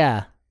suppose,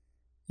 yeah,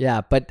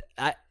 but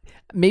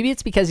maybe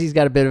it's because he's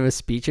got a bit of a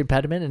speech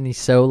impediment and he's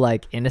so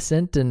like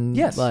innocent and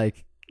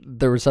like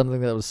there was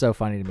something that was so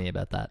funny to me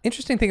about that.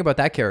 Interesting thing about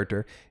that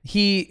character,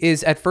 he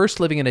is at first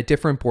living in a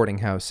different boarding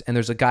house, and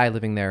there's a guy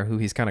living there who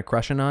he's kind of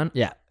crushing on.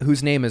 Yeah,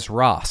 whose name is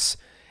Ross.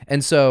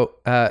 And so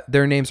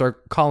their names are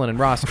Colin and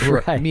Ross, who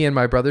are me and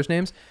my brother's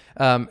names.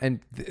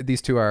 And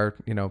these two are,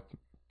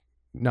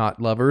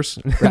 not lovers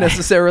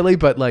necessarily,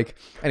 but like,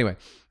 anyway,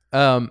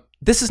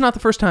 this is not the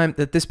first time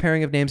that this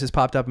pairing of names has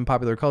popped up in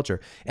popular culture.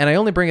 And I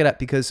only bring it up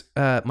because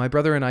my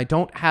brother and I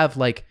don't have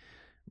like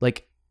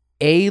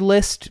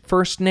A-list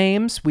first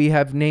names. We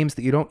have names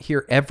that you don't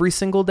hear every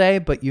single day,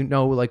 but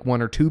like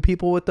one or two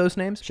people with those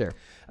names. Sure.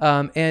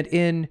 And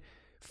in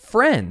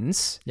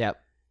Friends... Yep.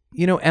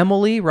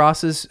 Emily,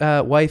 Ross's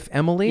wife,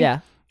 Emily.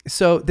 Yeah.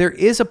 So there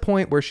is a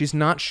point where she's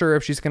not sure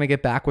if she's going to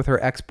get back with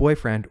her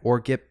ex-boyfriend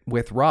or get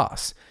with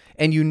Ross.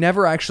 And you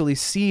never actually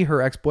see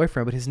her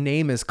ex-boyfriend, but his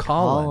name is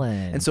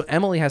Colin. And so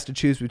Emily has to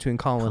choose between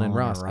Colin and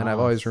Ross. And I've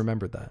always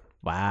remembered that.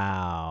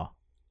 Wow.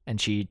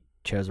 And she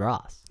chose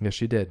Ross. Yes,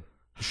 she did.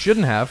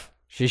 Shouldn't have.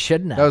 She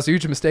shouldn't have. That was a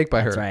huge mistake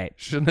by her. That's right.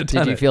 Shouldn't have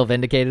done it. Did you feel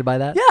vindicated by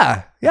that?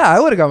 Yeah, I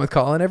would have gone with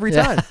Colin every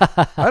time.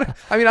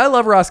 I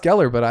love Ross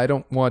Geller, but I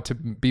don't want to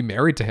be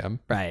married to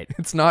him. Right.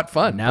 It's not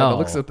fun by the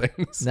looks of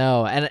things.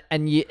 No, and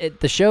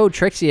the show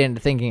tricks you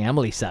into thinking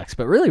Emily sucks,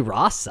 but really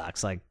Ross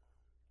sucks. Like,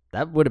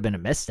 that would have been a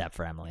misstep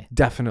for Emily.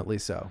 Definitely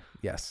so,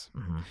 yes.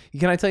 Mm-hmm.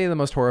 Can I tell you the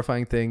most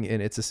horrifying thing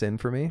in It's a Sin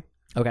for me?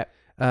 Okay.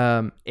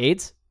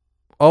 AIDS?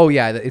 Oh,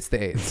 yeah, it's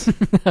the AIDS.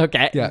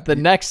 Okay. Yeah. The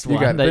next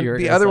one that you're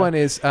the other one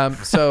is,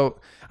 so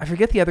I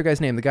forget the other guy's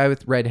name, the guy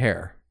with red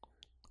hair.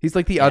 He's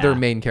like the other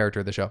main character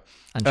of the show.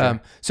 Sure.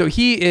 So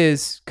he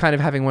is kind of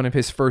having one of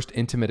his first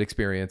intimate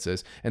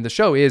experiences, and the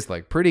show is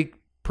like pretty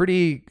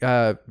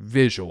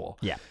visual.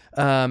 Yeah.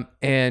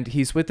 And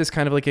he's with this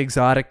kind of like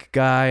exotic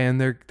guy,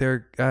 and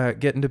they're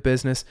getting to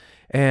business,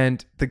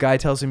 and the guy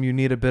tells him you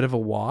need a bit of a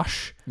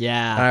wash.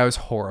 Yeah. And I was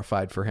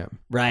horrified for him.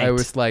 Right. I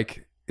was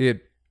like,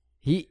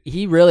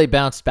 He really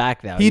bounced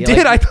back though. He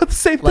did. I thought the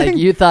same thing. Like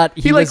you thought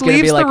he was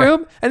leaves be like the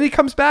room and he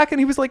comes back and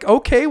he was like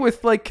okay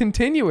with like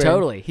continuing.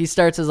 Totally. He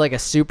starts as like a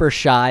super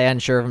shy,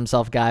 unsure of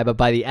himself guy, but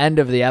by the end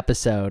of the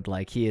episode,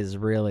 like he's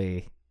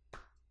really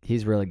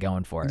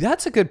going for it.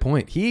 That's a good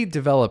point. He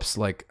develops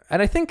and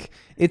I think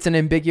it's an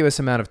ambiguous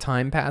amount of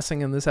time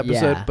passing in this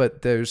episode,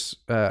 but there's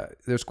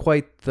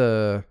quite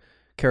the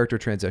character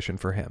transition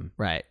for him.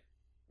 Right.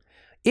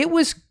 It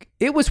was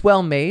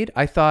well made.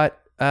 I thought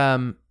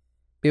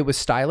it was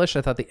stylish.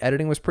 I thought the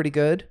editing was pretty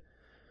good.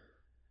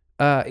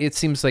 It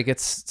seems like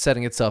it's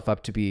setting itself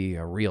up to be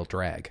a real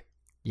drag.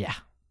 Yeah.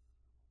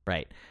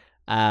 Right.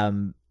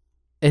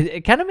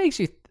 It kind of makes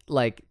you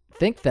like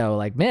think though,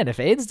 like, man, if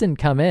AIDS didn't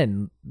come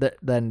in,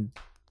 then,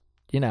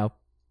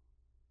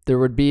 there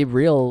would be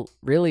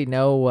really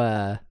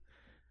no,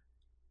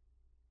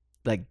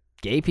 like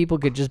gay people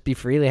could just be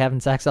freely having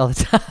sex all the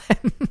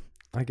time.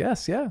 I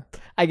guess, yeah.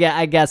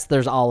 I guess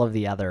there's all of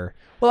the other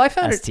I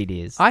found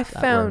STDs.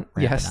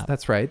 Yes,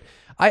 that's right.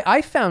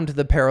 I found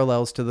the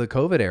parallels to the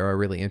COVID era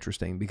really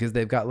interesting because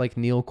they've got like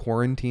Neil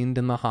quarantined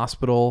in the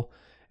hospital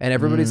and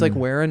everybody's like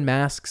wearing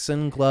masks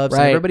and gloves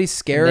and everybody's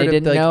scared. They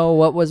didn't know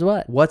what was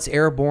what. What's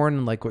airborne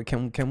and like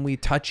can we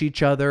touch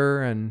each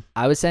other? And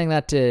I was saying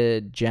that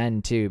to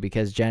Jen too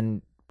because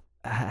Jen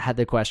had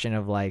the question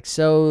of like,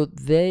 so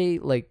they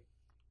like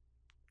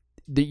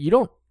you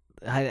don't.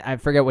 I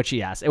forget what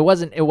she asked. It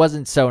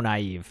wasn't so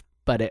naive,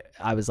 but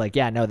I was like,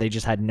 yeah, no, they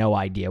just had no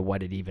idea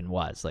what it even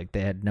was. Like they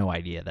had no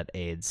idea that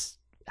AIDS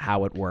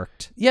how it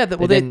worked. Yeah, They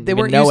they didn't even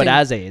weren't know using it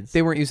as AIDS.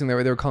 They weren't using they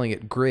were calling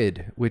it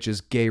GRID, which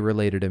is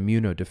gay-related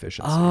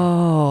immunodeficiency.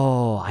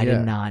 Oh, I Yeah.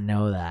 did not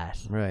know that.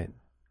 Right.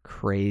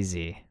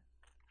 Crazy.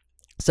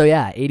 So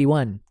yeah,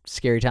 81,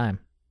 scary time.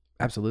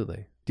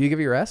 Absolutely. Do you give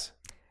it your S?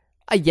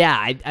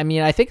 Yeah, I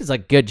mean, I think it's a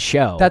good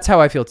show. That's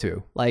how I feel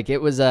too. like it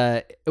was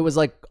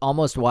like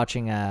almost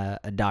watching a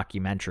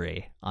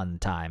documentary on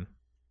time,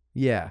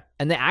 Yeah.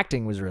 and the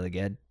acting was really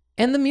good.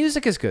 And the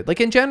music is good. Like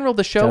in general,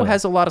 the show Totally.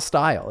 has a lot of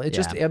style. It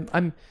just Yeah.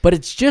 I'm But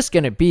it's just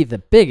gonna be the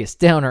biggest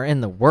downer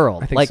in the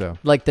world. I think like, so.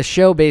 Like the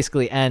show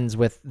basically ends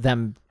with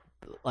them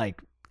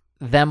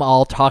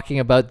all talking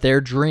about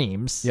their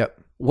dreams. Yep.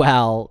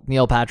 While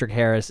Neil Patrick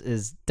Harris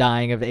is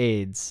dying of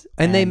AIDS.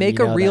 And they make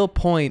you a know real that-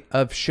 point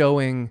of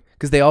showing,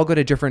 because they all go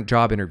to different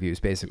job interviews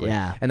basically.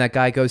 Yeah. And that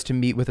guy goes to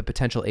meet with a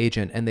potential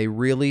agent, and they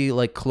really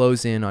like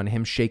close in on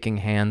him shaking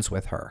hands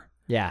with her.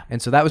 Yeah. And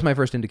so that was my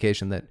first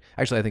indication that,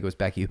 actually, I think it was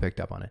Becky who picked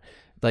up on it.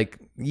 Like,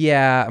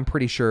 yeah, I'm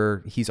pretty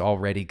sure he's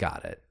already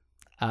got it.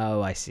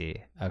 Oh, I see.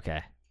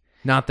 Okay.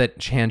 Not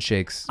that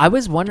handshakes I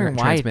was wondering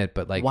why transmit,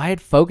 but like, why it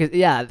focused.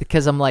 Yeah,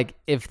 because I'm like,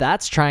 if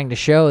that's trying to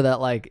show that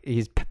like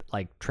he's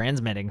like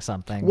transmitting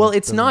something. well, that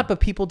it's not, doesn't- but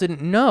people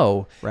didn't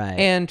know. Right.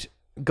 And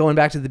going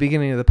back to the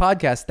beginning of the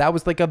podcast, that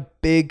was like a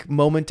big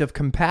moment of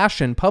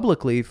compassion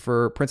publicly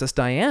for Princess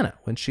Diana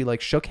when she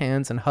like shook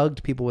hands and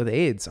hugged people with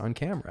AIDS on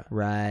camera.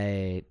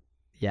 Right.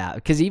 Yeah,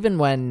 because even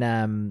when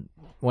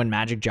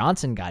Magic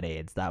Johnson got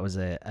AIDS, that was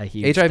a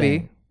huge HIV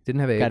thing. didn't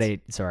have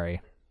AIDS.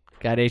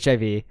 Got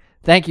HIV.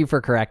 Thank you for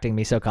correcting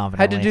me so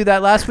confidently. Had to do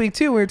that last week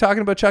too. We were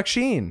talking about Chuck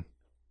Sheen.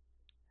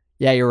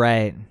 Yeah, you're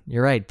right.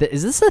 You're right.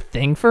 Is this a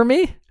thing for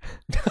me?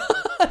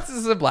 This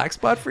is a black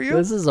spot for you?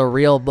 This is a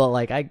real, but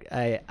like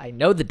I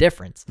know the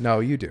difference. No,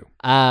 you do.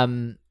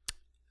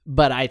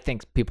 But I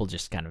think people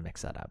just kind of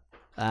mix that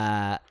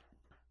up.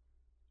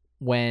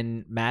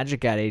 When Magic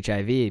got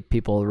HIV,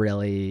 people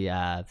really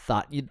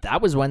thought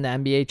that was when the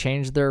NBA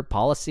changed their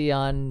policy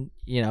on,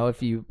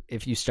 if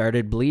you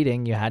started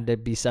bleeding, you had to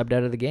be subbed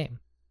out of the game.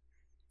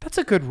 That's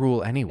a good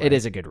rule anyway. It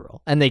is a good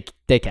rule, and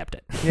they kept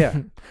it.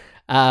 Yeah.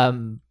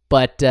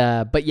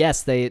 But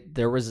yes,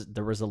 there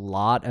was a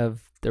lot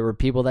of, there were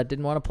people that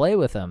didn't want to play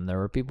with him. There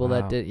were people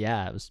that Wow. did.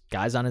 Yeah, it was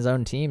guys on his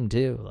own team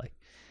too. Like,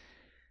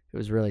 it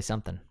was really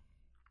something.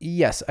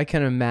 Yes, I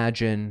can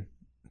imagine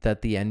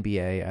that the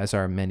NBA, as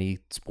are many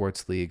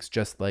sports leagues,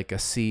 just like a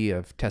sea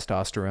of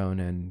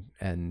testosterone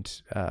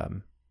and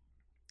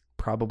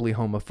probably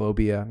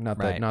homophobia. Not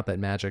that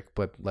Magic,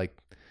 but like,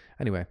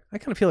 anyway, I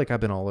kind of feel like I've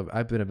been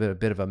a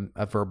bit of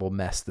a verbal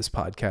mess this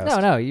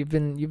podcast. No, you've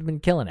been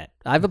killing it.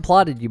 I've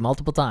applauded you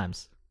multiple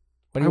times.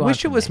 What do I you want wish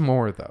it from was me?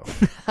 more though.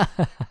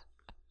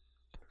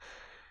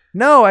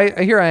 No,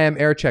 here I am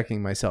air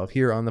checking myself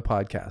here on the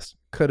podcast.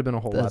 Could have been a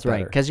whole lot That's better.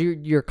 right, because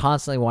you're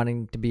constantly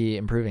wanting to be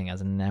improving as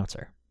an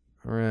announcer.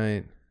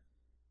 Right.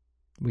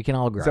 We can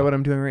all grow. Is that what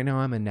I'm doing right now?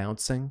 I'm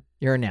announcing.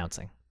 You're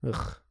announcing.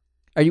 Ugh.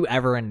 Are you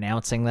ever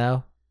announcing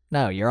though?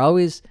 No, you're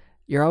always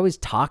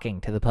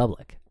talking to the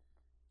public.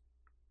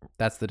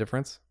 That's the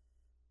difference.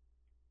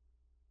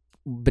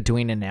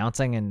 Between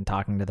announcing and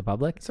talking to the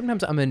public?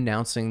 Sometimes I'm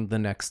announcing the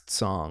next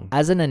song.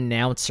 As an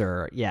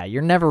announcer, yeah,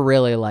 you're never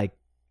really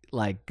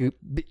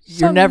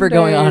you're never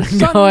going on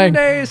and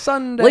going,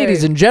 Sunday.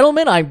 ladies and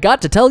gentlemen, I've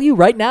got to tell you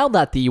right now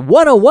that the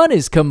 101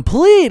 is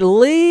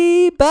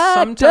completely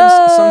backed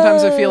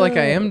Sometimes I up. feel like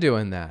I am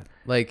doing that.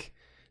 Like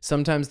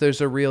sometimes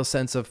there's a real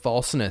sense of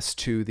falseness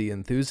to the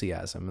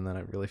enthusiasm, and then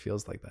it really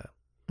feels like that.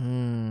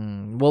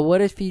 Well,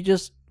 what if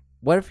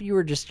you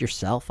were just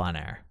yourself on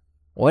air?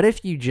 What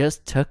if you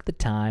just took the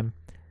time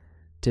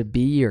to be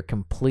your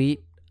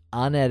complete,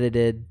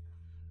 unedited,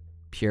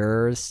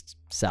 purest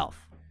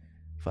self?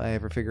 If I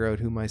ever figure out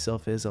who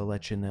myself is, I'll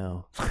let you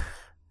know.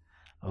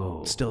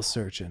 Oh, Still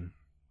searching.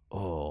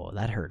 oh,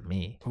 that hurt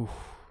me.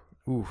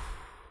 Oof.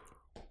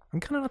 I'm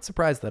kind of not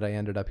surprised that I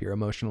ended up here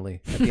emotionally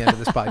at the end of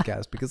this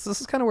podcast, because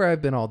this is kind of where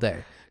I've been all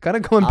day. Kind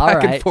of going All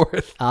back and right.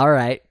 forth. All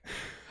right.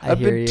 I've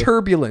hear been you.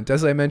 turbulent,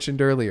 as I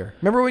mentioned earlier.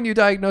 Remember when you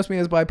diagnosed me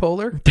as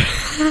bipolar?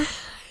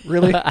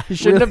 Really? I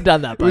shouldn't have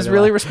done that. It was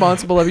really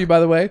responsible of you,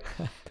 by the way.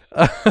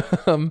 I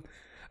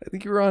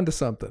think you were onto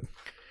something.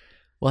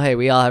 Well, hey,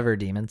 we all have our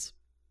demons,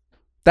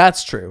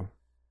 That's true.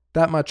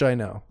 That much I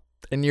know.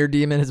 and your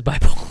demon is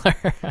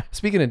bipolar.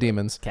 Speaking of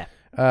demons, 'Kay.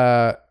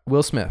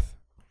 Will Smith.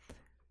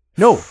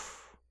 No.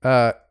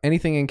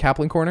 Anything in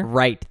Kaplan Corner?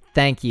 Right.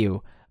 Thank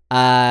you.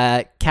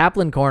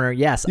 Kaplan Corner.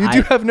 Yes, You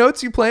do have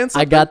notes? You plan I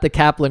something? got the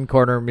Kaplan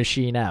Corner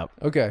machine out.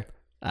 Okay.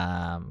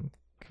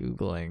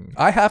 Googling.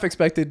 I half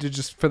expected to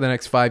just for the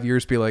next 5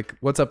 years be like,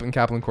 what's up in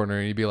Kaplan Corner?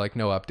 And you'd be like,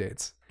 no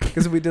updates.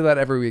 Because if we did that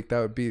every week,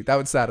 that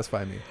would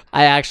satisfy me.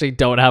 I actually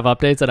don't have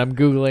updates, and I'm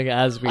Googling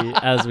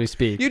as we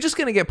speak. You're just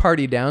going to get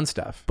party down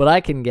stuff. But I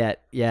can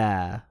get,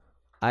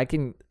 I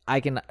can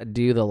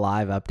do the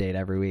live update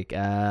every week.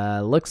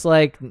 Looks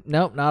like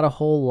nope, not a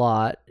whole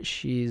lot.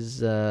 She's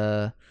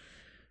got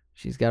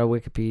a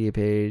Wikipedia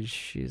page.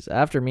 She's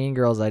after Mean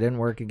Girls. I didn't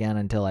work again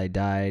until I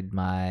died.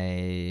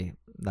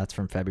 That's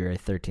from February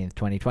 13th,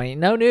 2020.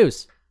 No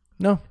news.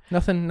 No,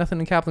 nothing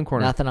in Kaplan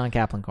Corner. Nothing on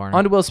Kaplan Corner.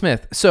 On to Will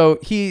Smith. So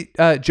he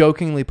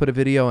jokingly put a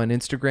video on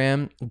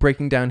Instagram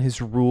breaking down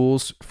his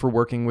rules for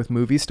working with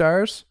movie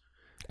stars.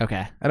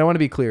 Okay. And I want to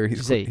be clear,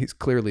 he's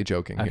clearly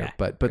joking here, Okay,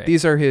 but great.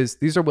 these are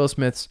Will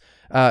Smith's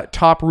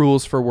top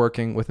rules for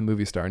working with a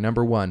movie star.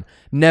 Number 1,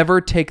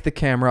 never take the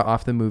camera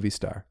off the movie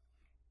star.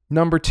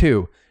 Number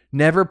 2,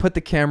 never put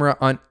the camera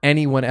on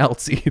anyone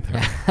else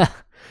either.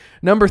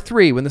 Number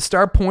 3, when the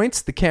star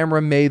points, the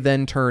camera may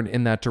then turn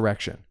in that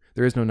direction.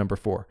 There is no number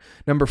 4.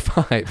 Number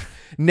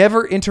 5,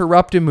 never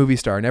interrupt a movie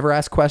star. Never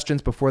ask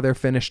questions before they're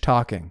finished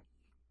talking.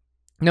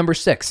 Number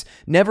 6,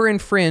 never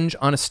infringe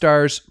on a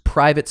star's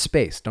private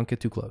space. Don't get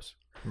too close.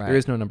 Right. There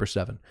is no number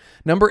 7.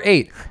 Number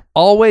 8,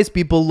 always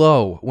be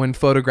below when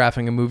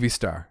photographing a movie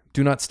star.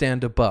 Do not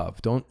stand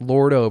above. Don't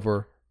lord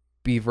over.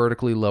 Be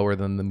vertically lower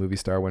than the movie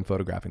star when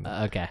photographing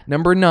them. Okay.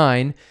 Number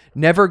 9,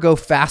 never go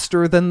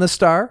faster than the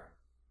star.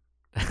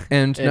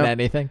 And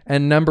anything.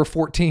 And number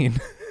 14,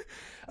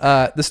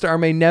 the star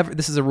may never,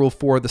 this is a rule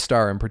for the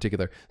star in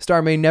particular,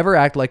 star may never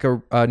act like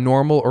a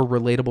normal or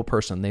relatable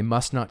person. They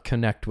must not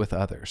connect with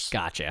others.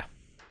 Gotcha.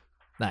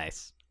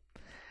 Nice.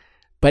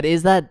 But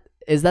is that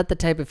the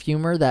type of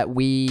humor that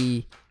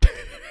we...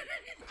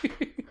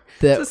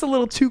 Is this a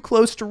little too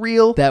close to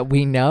real? that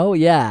we know?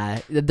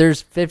 Yeah.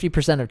 There's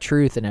 50% of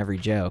truth in every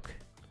joke.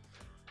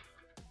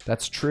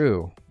 That's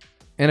true.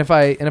 And if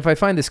I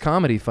find this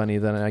comedy funny,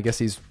 then I guess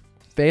he's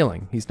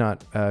failing. He's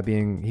not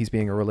being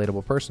a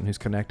relatable person who's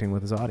connecting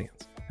with his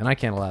audience. And I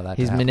can't allow that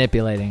He's to happen.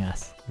 manipulating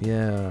us.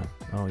 Yeah.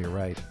 Oh, you're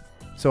right.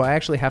 So I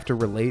actually have to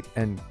relate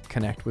and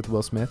connect with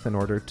Will Smith in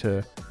order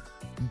to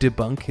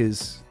debunk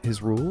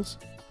his rules.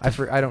 I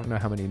don't know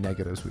how many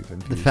negatives we've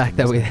infused.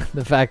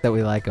 The fact that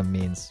we like him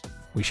means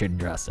we shouldn't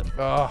trust him.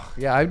 Oh,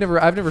 yeah, I've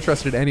never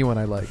trusted anyone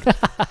I liked.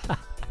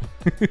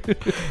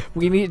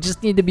 We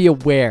just need to be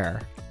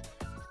aware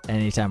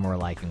anytime we're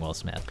liking Will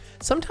Smith.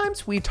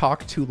 Sometimes we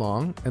talk too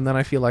long, and then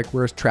I feel like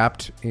we're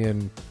trapped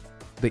in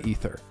the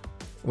ether.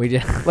 We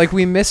just Like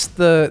we missed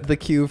the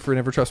cue for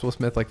Never Trust Will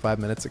Smith like 5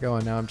 minutes ago,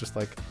 and now I'm just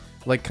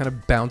like kind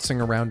of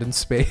bouncing around in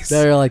space.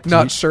 They're like,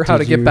 not sure how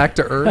to get back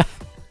to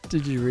Earth.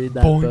 Did you read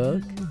that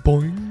book?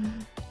 Boing.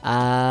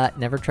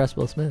 Never trust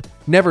Will Smith.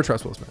 Never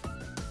trust Will Smith.